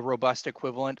like a robust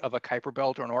equivalent of a Kuiper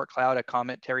belt or an Oort cloud, a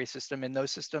cometary system in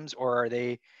those systems, or are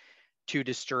they too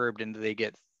disturbed and do they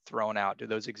get thrown out? Do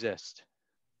those exist?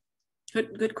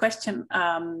 Good question.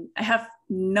 I have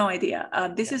no idea.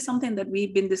 This is something that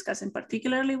we've been discussing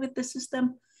particularly with the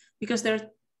system because they're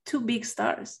two big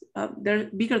stars. They're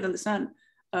bigger than the sun.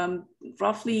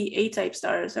 Roughly A-type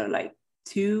stars are like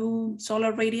 2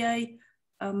 solar radii.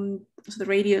 So the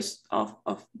radius of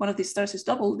one of these stars is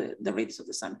double the radius of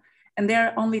the sun. And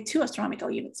they're only 2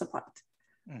 astronomical units apart.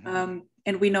 Mm-hmm.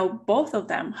 And we know both of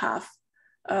them have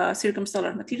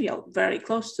circumstellar material very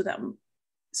close to them.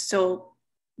 So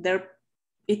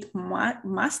it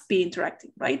must be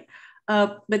interacting, right?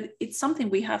 But it's something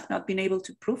we have not been able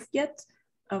to prove yet.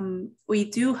 We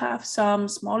do have some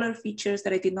smaller features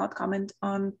that I did not comment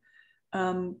on,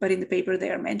 but in the paper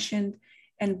they are mentioned.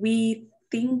 And we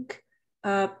think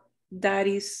that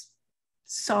is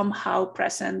somehow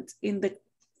present in the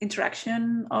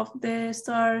interaction of the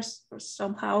stars, or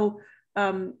somehow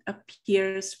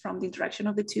appears from the interaction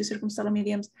of the 2 circumstellar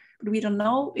mediums, but we don't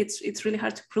know. It's really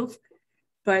hard to prove,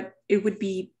 but it would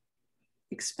be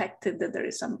expected that there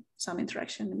is some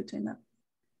interaction in between them.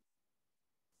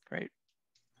 Great.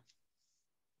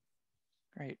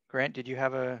 Grant, did you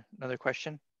have another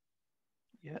question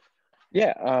yet?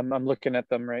 Yeah, I'm looking at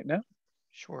them right now.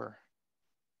 Sure.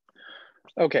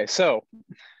 Okay, so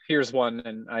here's one,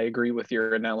 and I agree with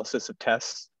your analysis of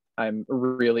tests. I'm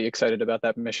really excited about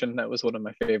that mission. That was one of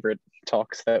my favorite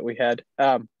talks that we had.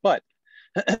 But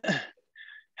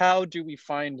how do we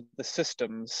find the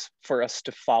systems for us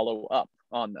to follow up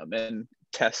on them? And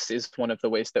TESS is one of the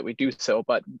ways that we do so,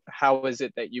 but how is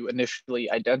it that you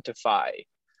initially identify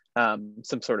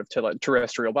some sort of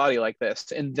terrestrial body like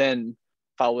this and then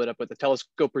follow it up with a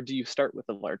telescope, or do you start with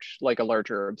a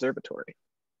larger observatory?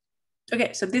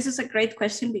 Okay, so this is a great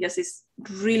question because it's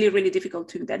really, really difficult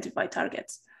to identify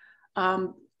targets.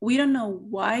 We don't know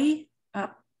why,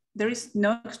 there is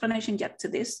no explanation yet to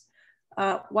this,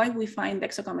 why we find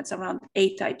exocomets around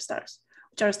A-type stars,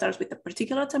 which are stars with a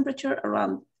particular temperature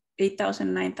around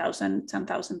 8,000, 9,000,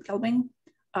 10,000 Kelvin,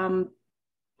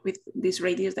 with this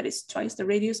radius that is twice the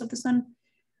radius of the sun.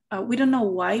 We don't know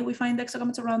why we find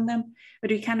exocomets around them, but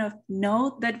we kind of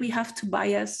know that we have to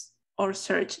bias or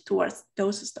search towards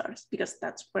those stars because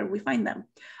that's where we find them.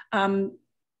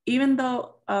 Even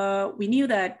though we knew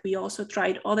that, we also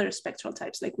tried other spectral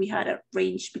types. Like we had a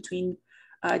range between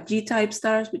G-type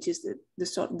stars, which is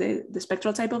the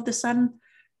spectral type of the sun,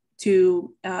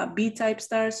 to B-type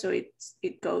stars. So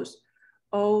it goes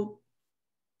O,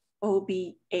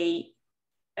 B, A,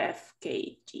 F,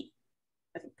 K, G,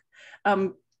 I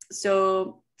think.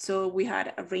 So we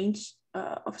had a range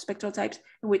of spectral types,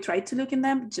 and we tried to look in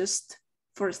them just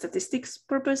for statistics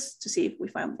purpose to see if we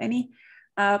found any.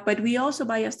 But we also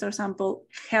biased our sample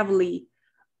heavily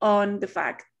on the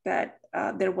fact that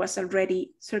there was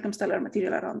already circumstellar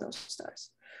material around those stars.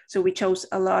 So we chose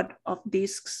a lot of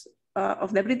disks,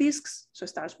 of debris disks, so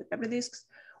stars with debris disks.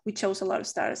 We chose a lot of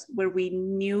stars where we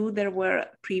knew there were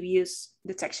previous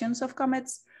detections of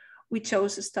comets. We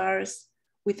chose stars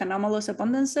with anomalous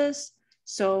abundances.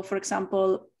 So for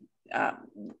example,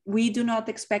 we do not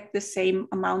expect the same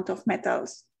amount of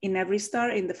metals in every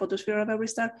star, in the photosphere of every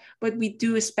star, but we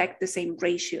do expect the same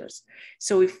ratios.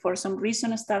 So if for some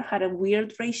reason a star had a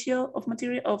weird ratio of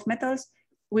metals,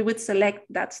 we would select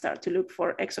that star to look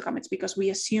for exocomets because we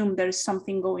assume there is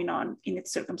something going on in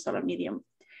its circumstellar medium.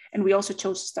 And we also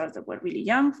chose stars that were really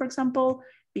young, for example,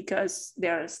 because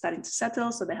they're starting to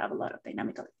settle, so they have a lot of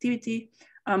dynamical activity.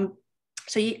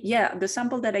 So yeah, the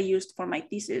sample that I used for my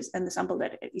thesis and the samples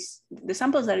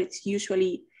that it's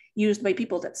usually used by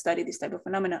people that study this type of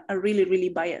phenomena are really, really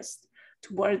biased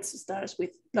towards stars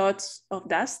with lots of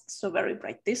dust, so very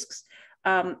bright disks,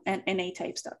 and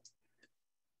A-type stars.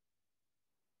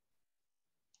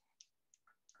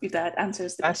 If that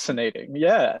answers the Fascinating. Question.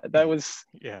 Yeah, that was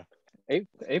A+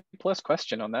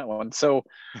 question on that one. So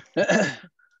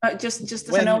just as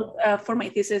a note, for my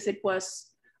thesis, it was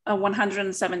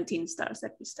 117 stars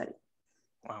that we studied.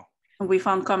 Wow. And we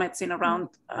found comets in around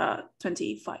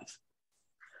 25.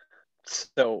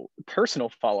 So personal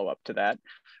follow-up to that,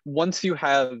 once you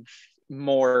have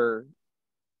more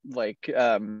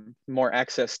more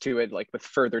access to it, like with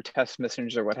further test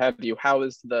missions or what have you, how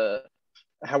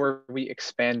are we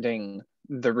expanding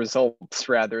the results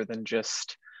rather than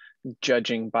just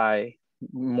judging by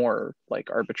more like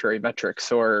arbitrary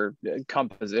metrics or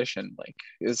composition? Like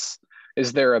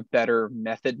is there a better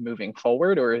method moving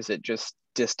forward, or is it just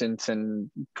distance and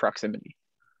proximity?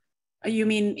 You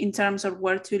mean in terms of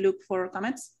where to look for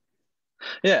comets?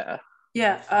 Yeah.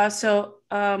 Yeah. So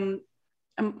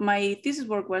my thesis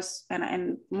work was,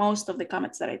 and most of the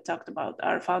comets that I talked about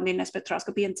are found in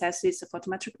spectroscopy, and TESS is a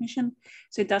photometric mission.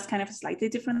 So it does kind of a slightly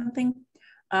different thing.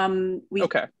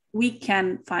 We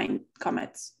can find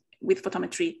comets with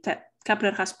photometry.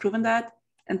 Kepler has proven that,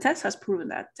 and TESS has proven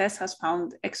that. TESS has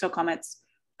found exocomets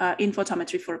in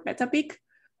photometry for Beta Peak,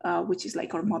 which is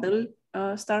like our model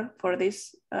star for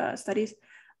these studies.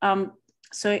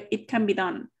 So it can be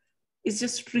done. It's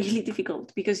just really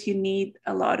difficult because you need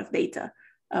a lot of data.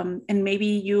 And maybe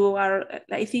you are,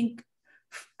 I think,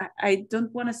 I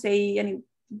don't want to say any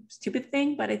stupid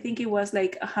thing, but I think it was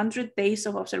like 100 days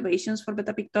of observations for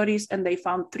Beta Pictoris, and they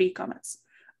found 3 comets.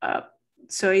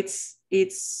 So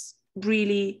it's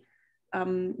really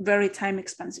very time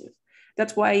expensive.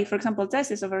 That's why, for example,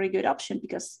 TESS is a very good option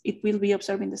because it will be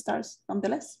observing the stars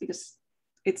nonetheless, because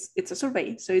it's a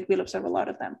survey, so it will observe a lot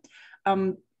of them.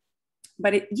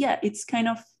 But it's kind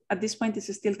of, at this point,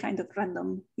 it's still kind of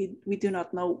random. We do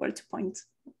not know where to point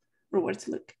or where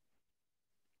to look.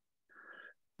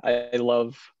 I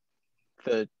love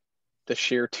the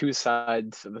sheer 2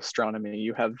 sides of astronomy.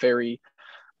 You have very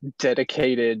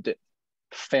dedicated,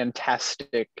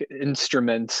 fantastic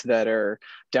instruments that are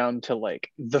down to like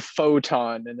the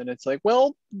photon, and then it's like,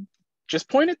 well, just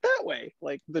point it that way.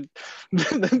 Like the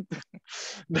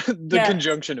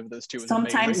conjunction of those two is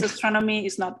sometimes amazing. Astronomy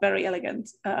is not very elegant.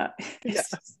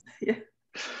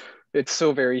 It's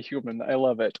so very human. I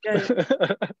love it. Yeah.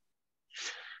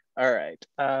 All right,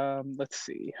 let's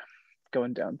see.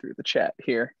 going down through the chat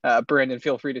here. Brandon,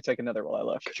 feel free to take another while I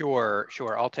look. Sure.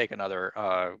 I'll take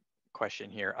another question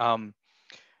here.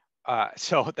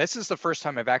 So this is the first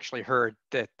time I've actually heard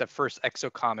that the first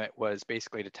exocomet was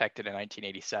basically detected in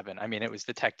 1987. I mean, it was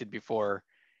detected before,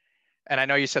 and I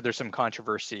know you said there's some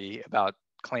controversy about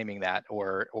claiming that,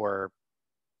 or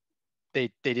they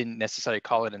didn't necessarily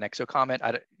call it an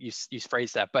exocomet. You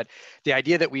phrased that, but the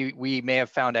idea that we may have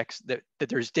found that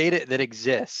there's data that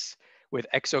exists with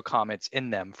exocomets in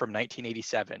them from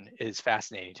 1987 is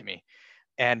fascinating to me.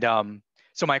 And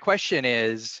so my question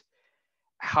is,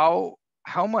 how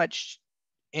much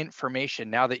information,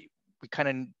 now that we kind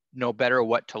of know better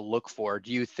what to look for,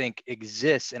 do you think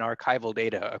exists in archival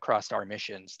data across our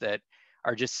missions that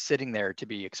are just sitting there to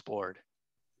be explored?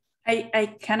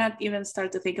 I cannot even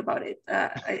start to think about it.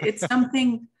 It's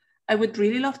something I would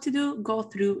really love to do, go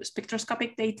through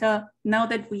spectroscopic data. Now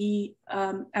that we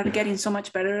are getting so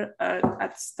much better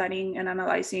at studying and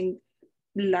analyzing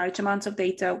large amounts of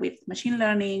data with machine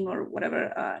learning or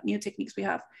whatever new techniques we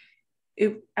have,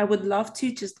 I would love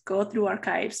to just go through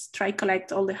archives, try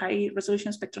collect all the high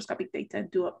resolution spectroscopic data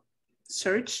and do a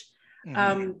search.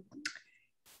 Mm-hmm.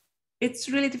 It's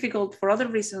really difficult for other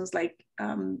reasons, like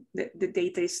the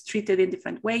data is treated in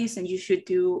different ways, and you should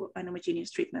do an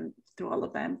homogeneous treatment through all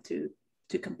of them to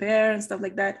compare and stuff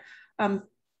like that.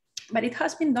 But it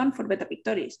has been done for Beta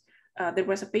Pictoris. There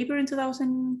was a paper in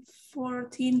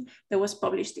 2014 that was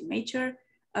published in Nature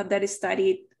that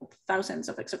studied thousands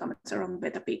of exocomets around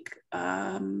Beta Pic.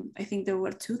 I think there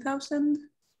were 2,000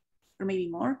 or maybe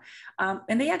more.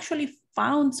 And they actually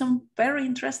found some very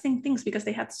interesting things because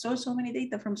they had so many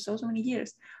data from so many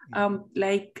years.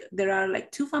 Like there are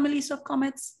like 2 families of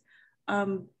comets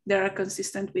that are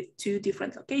consistent with 2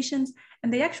 different locations.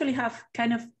 And they actually have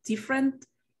kind of different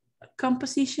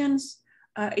compositions.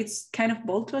 It's kind of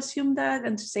bold to assume that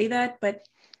and to say that, but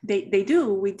they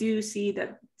do. We do see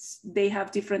that they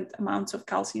have different amounts of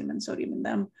calcium and sodium in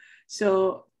them.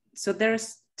 So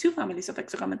there's 2 families of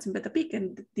exocomets in Beta Pic,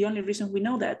 and the only reason we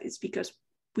know that is because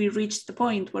we reached the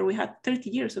point where we had 30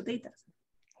 years of data.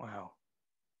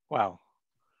 Wow.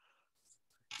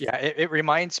 Yeah, it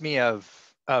reminds me of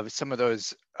some of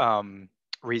those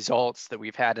results that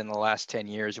we've had in the last 10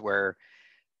 years where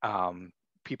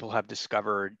people have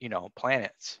discovered,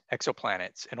 planets,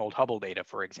 exoplanets in old Hubble data,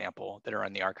 for example, that are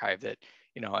on the archive that,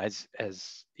 as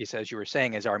you were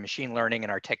saying, as our machine learning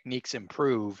and our techniques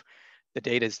improve, the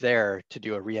data is there to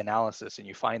do a reanalysis and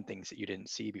you find things that you didn't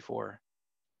see before.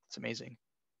 It's amazing.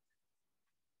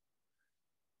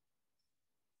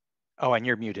 Oh, and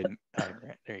you're muted.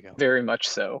 There you go. Very much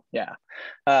so, yeah.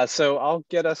 So I'll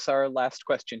get us our last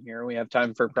question here. We have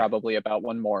time for probably about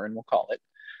one more and we'll call it.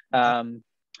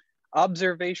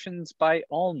 Observations by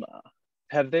ALMA.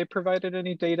 Have they provided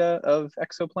any data of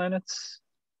exoplanets?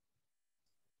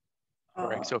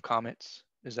 Or exocomets,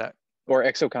 is that? Or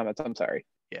exocomets, I'm sorry.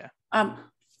 Yeah.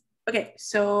 Okay,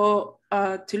 so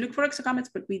to look for exocomets,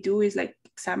 what we do is like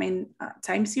examine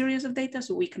time series of data.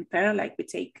 So we compare, like we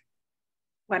take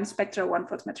one spectra, one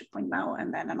photometric point now,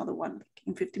 and then another one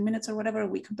in 15 minutes or whatever,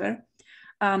 we compare.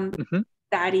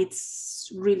 That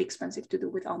it's really expensive to do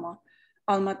with ALMA.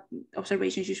 ALMA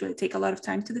observations usually take a lot of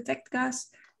time to detect gas.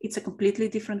 It's a completely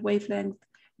different wavelength.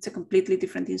 It's a completely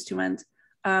different instrument.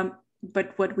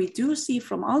 But what we do see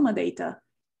from ALMA data,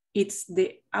 it's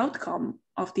the outcome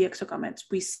of the exocomets.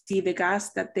 We see the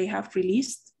gas that they have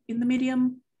released in the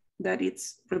medium, that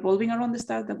it's revolving around the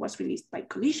star, that was released by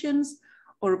collisions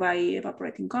or by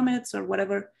evaporating comets or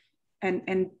whatever.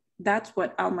 And that's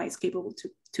what ALMA is capable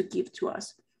to give to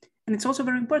us. And it's also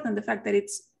very important, the fact that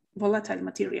it's volatile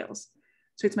materials.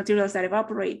 So it's materials that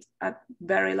evaporate at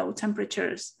very low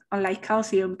temperatures. Unlike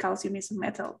calcium, calcium is a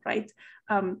metal, right?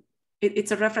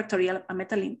 It's a refractory, a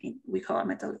metal, we call a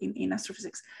metal in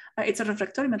astrophysics. It's a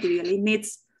refractory material. It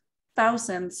needs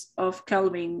thousands of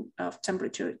Kelvin of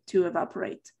temperature to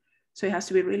evaporate. So it has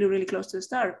to be really, really close to the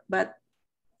star. But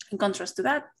in contrast to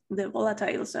that, the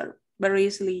volatiles are very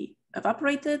easily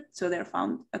evaporated. So they're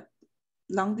found at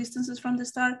long distances from the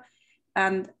star.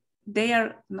 And they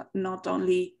are not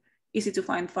only easy to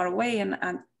find far away and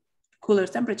cooler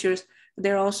temperatures,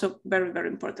 they're also very, very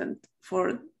important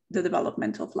for the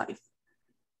development of life.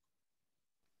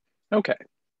 Okay.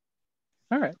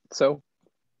 All right. So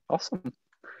awesome.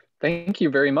 Thank you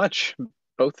very much,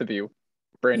 both of you,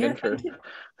 Brandon, for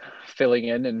filling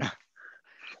in and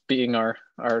being our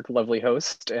lovely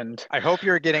host. And I hope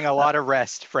you're getting a lot of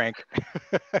rest, Frank.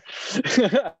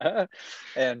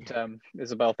 And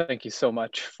Isabel, thank you so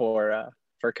much for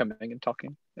coming and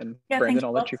talking. And yeah, Brandon,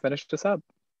 I'll let you finish this up.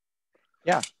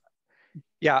 Yeah,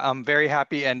 I'm very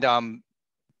happy. And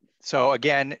So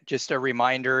again, just a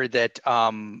reminder that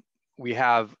we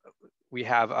have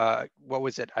what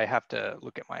was it? I have to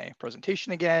look at my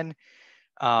presentation again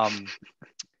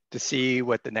to see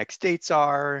what the next dates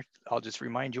are. I'll just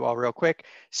remind you all real quick.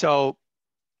 So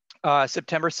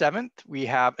September 7th, we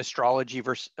have astrology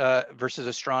versus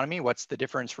astronomy. What's the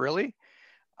difference really?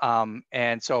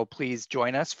 And so please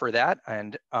join us for that.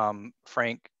 And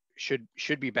Frank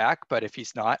should be back, but if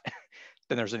he's not,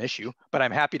 then there's an issue, but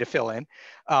I'm happy to fill in.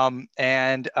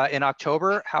 And in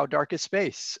October, How Dark is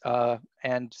Space?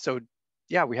 And so,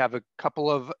 yeah, we have a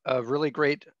couple of really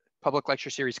great public lecture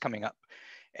series coming up.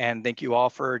 And thank you all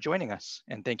for joining us.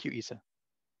 And thank you, Isa.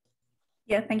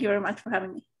 Yeah, thank you very much for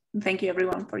having me. And thank you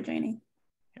everyone for joining.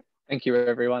 Thank you,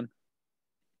 everyone.